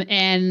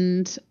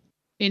 And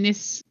in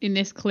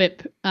this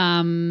clip,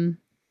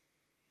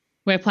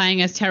 we're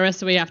playing as terrorists,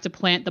 so we have to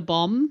plant the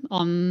bomb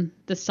on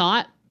the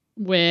site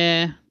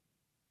where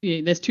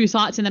there's 2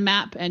 sites in the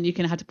map, and you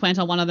can have to plant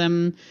on one of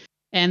them,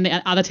 and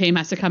the other team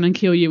has to come and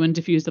kill you and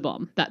defuse the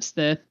bomb. That's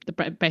the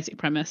basic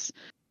premise.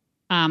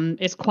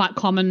 It's quite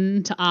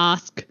common to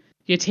ask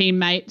your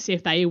teammates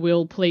if they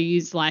will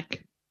please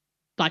like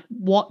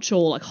watch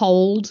or like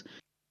hold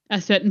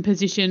a certain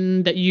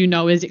position that you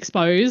know is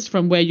exposed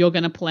from where you're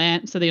going to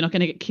plant, so that you're not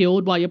going to get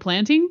killed while you're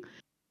planting.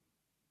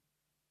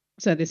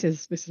 So this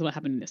is what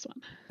happened in this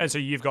one. And so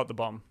you've got the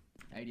bomb.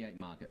 88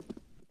 market.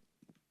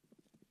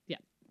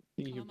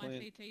 You can On my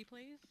plant. CT,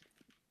 please.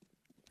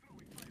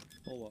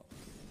 Or what?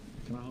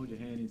 Can I hold your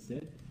hand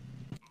instead?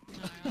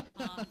 No,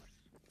 pass.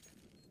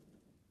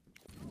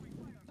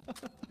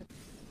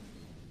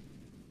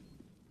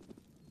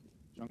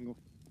 Jungle.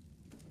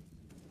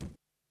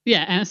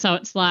 Yeah, and so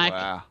it's like,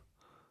 Wow.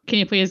 can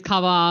you please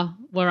cover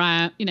where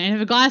I, and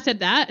if a guy said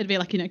that, it'd be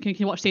like, can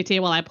you watch CT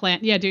while I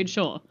plant? Yeah, dude,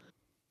 sure.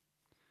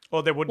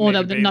 Or there wouldn't Or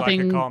even be nothing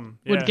like a com.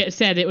 would get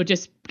said. It would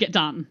just get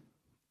done.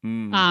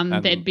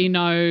 And- There'd be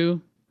no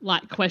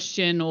like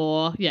question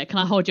or can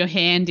I hold your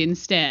hand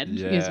instead?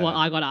 Is what Yeah.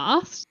 I got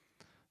asked.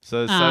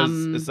 So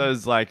it's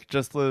those like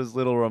just those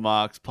little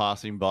remarks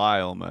passing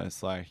by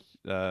almost like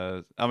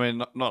I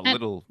mean not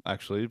little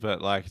actually, but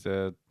like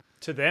the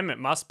To them, it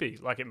must be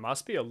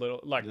a little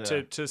like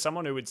Yeah. to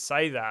someone who would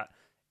say that.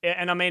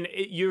 And I mean,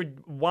 you're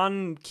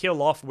 1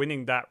 kill off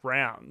winning that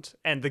round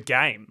and the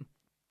game,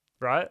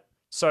 right?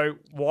 So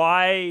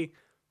why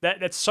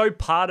that's so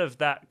part of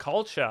that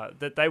culture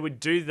that they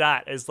would do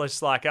that as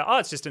just like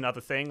it's just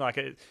another thing, like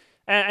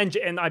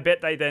and I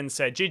bet they then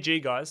said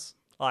GG guys,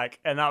 like,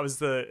 and that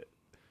was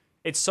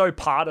it's so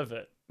part of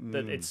it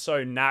that it's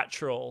so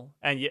natural,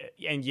 and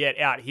yet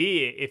out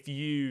here, if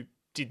you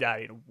did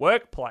that in a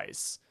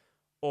workplace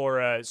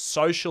or a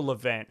social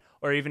event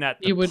or even at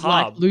the You would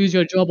pub, like lose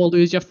your job or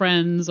lose your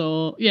friends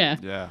or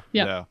yeah.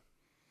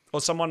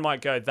 or someone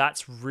might go,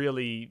 that's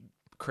really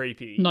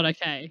creepy. not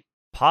okay.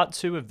 Part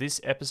 2 of this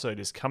episode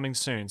is coming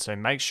soon, so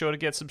make sure to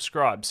get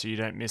subscribed so you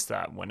don't miss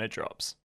that when it drops.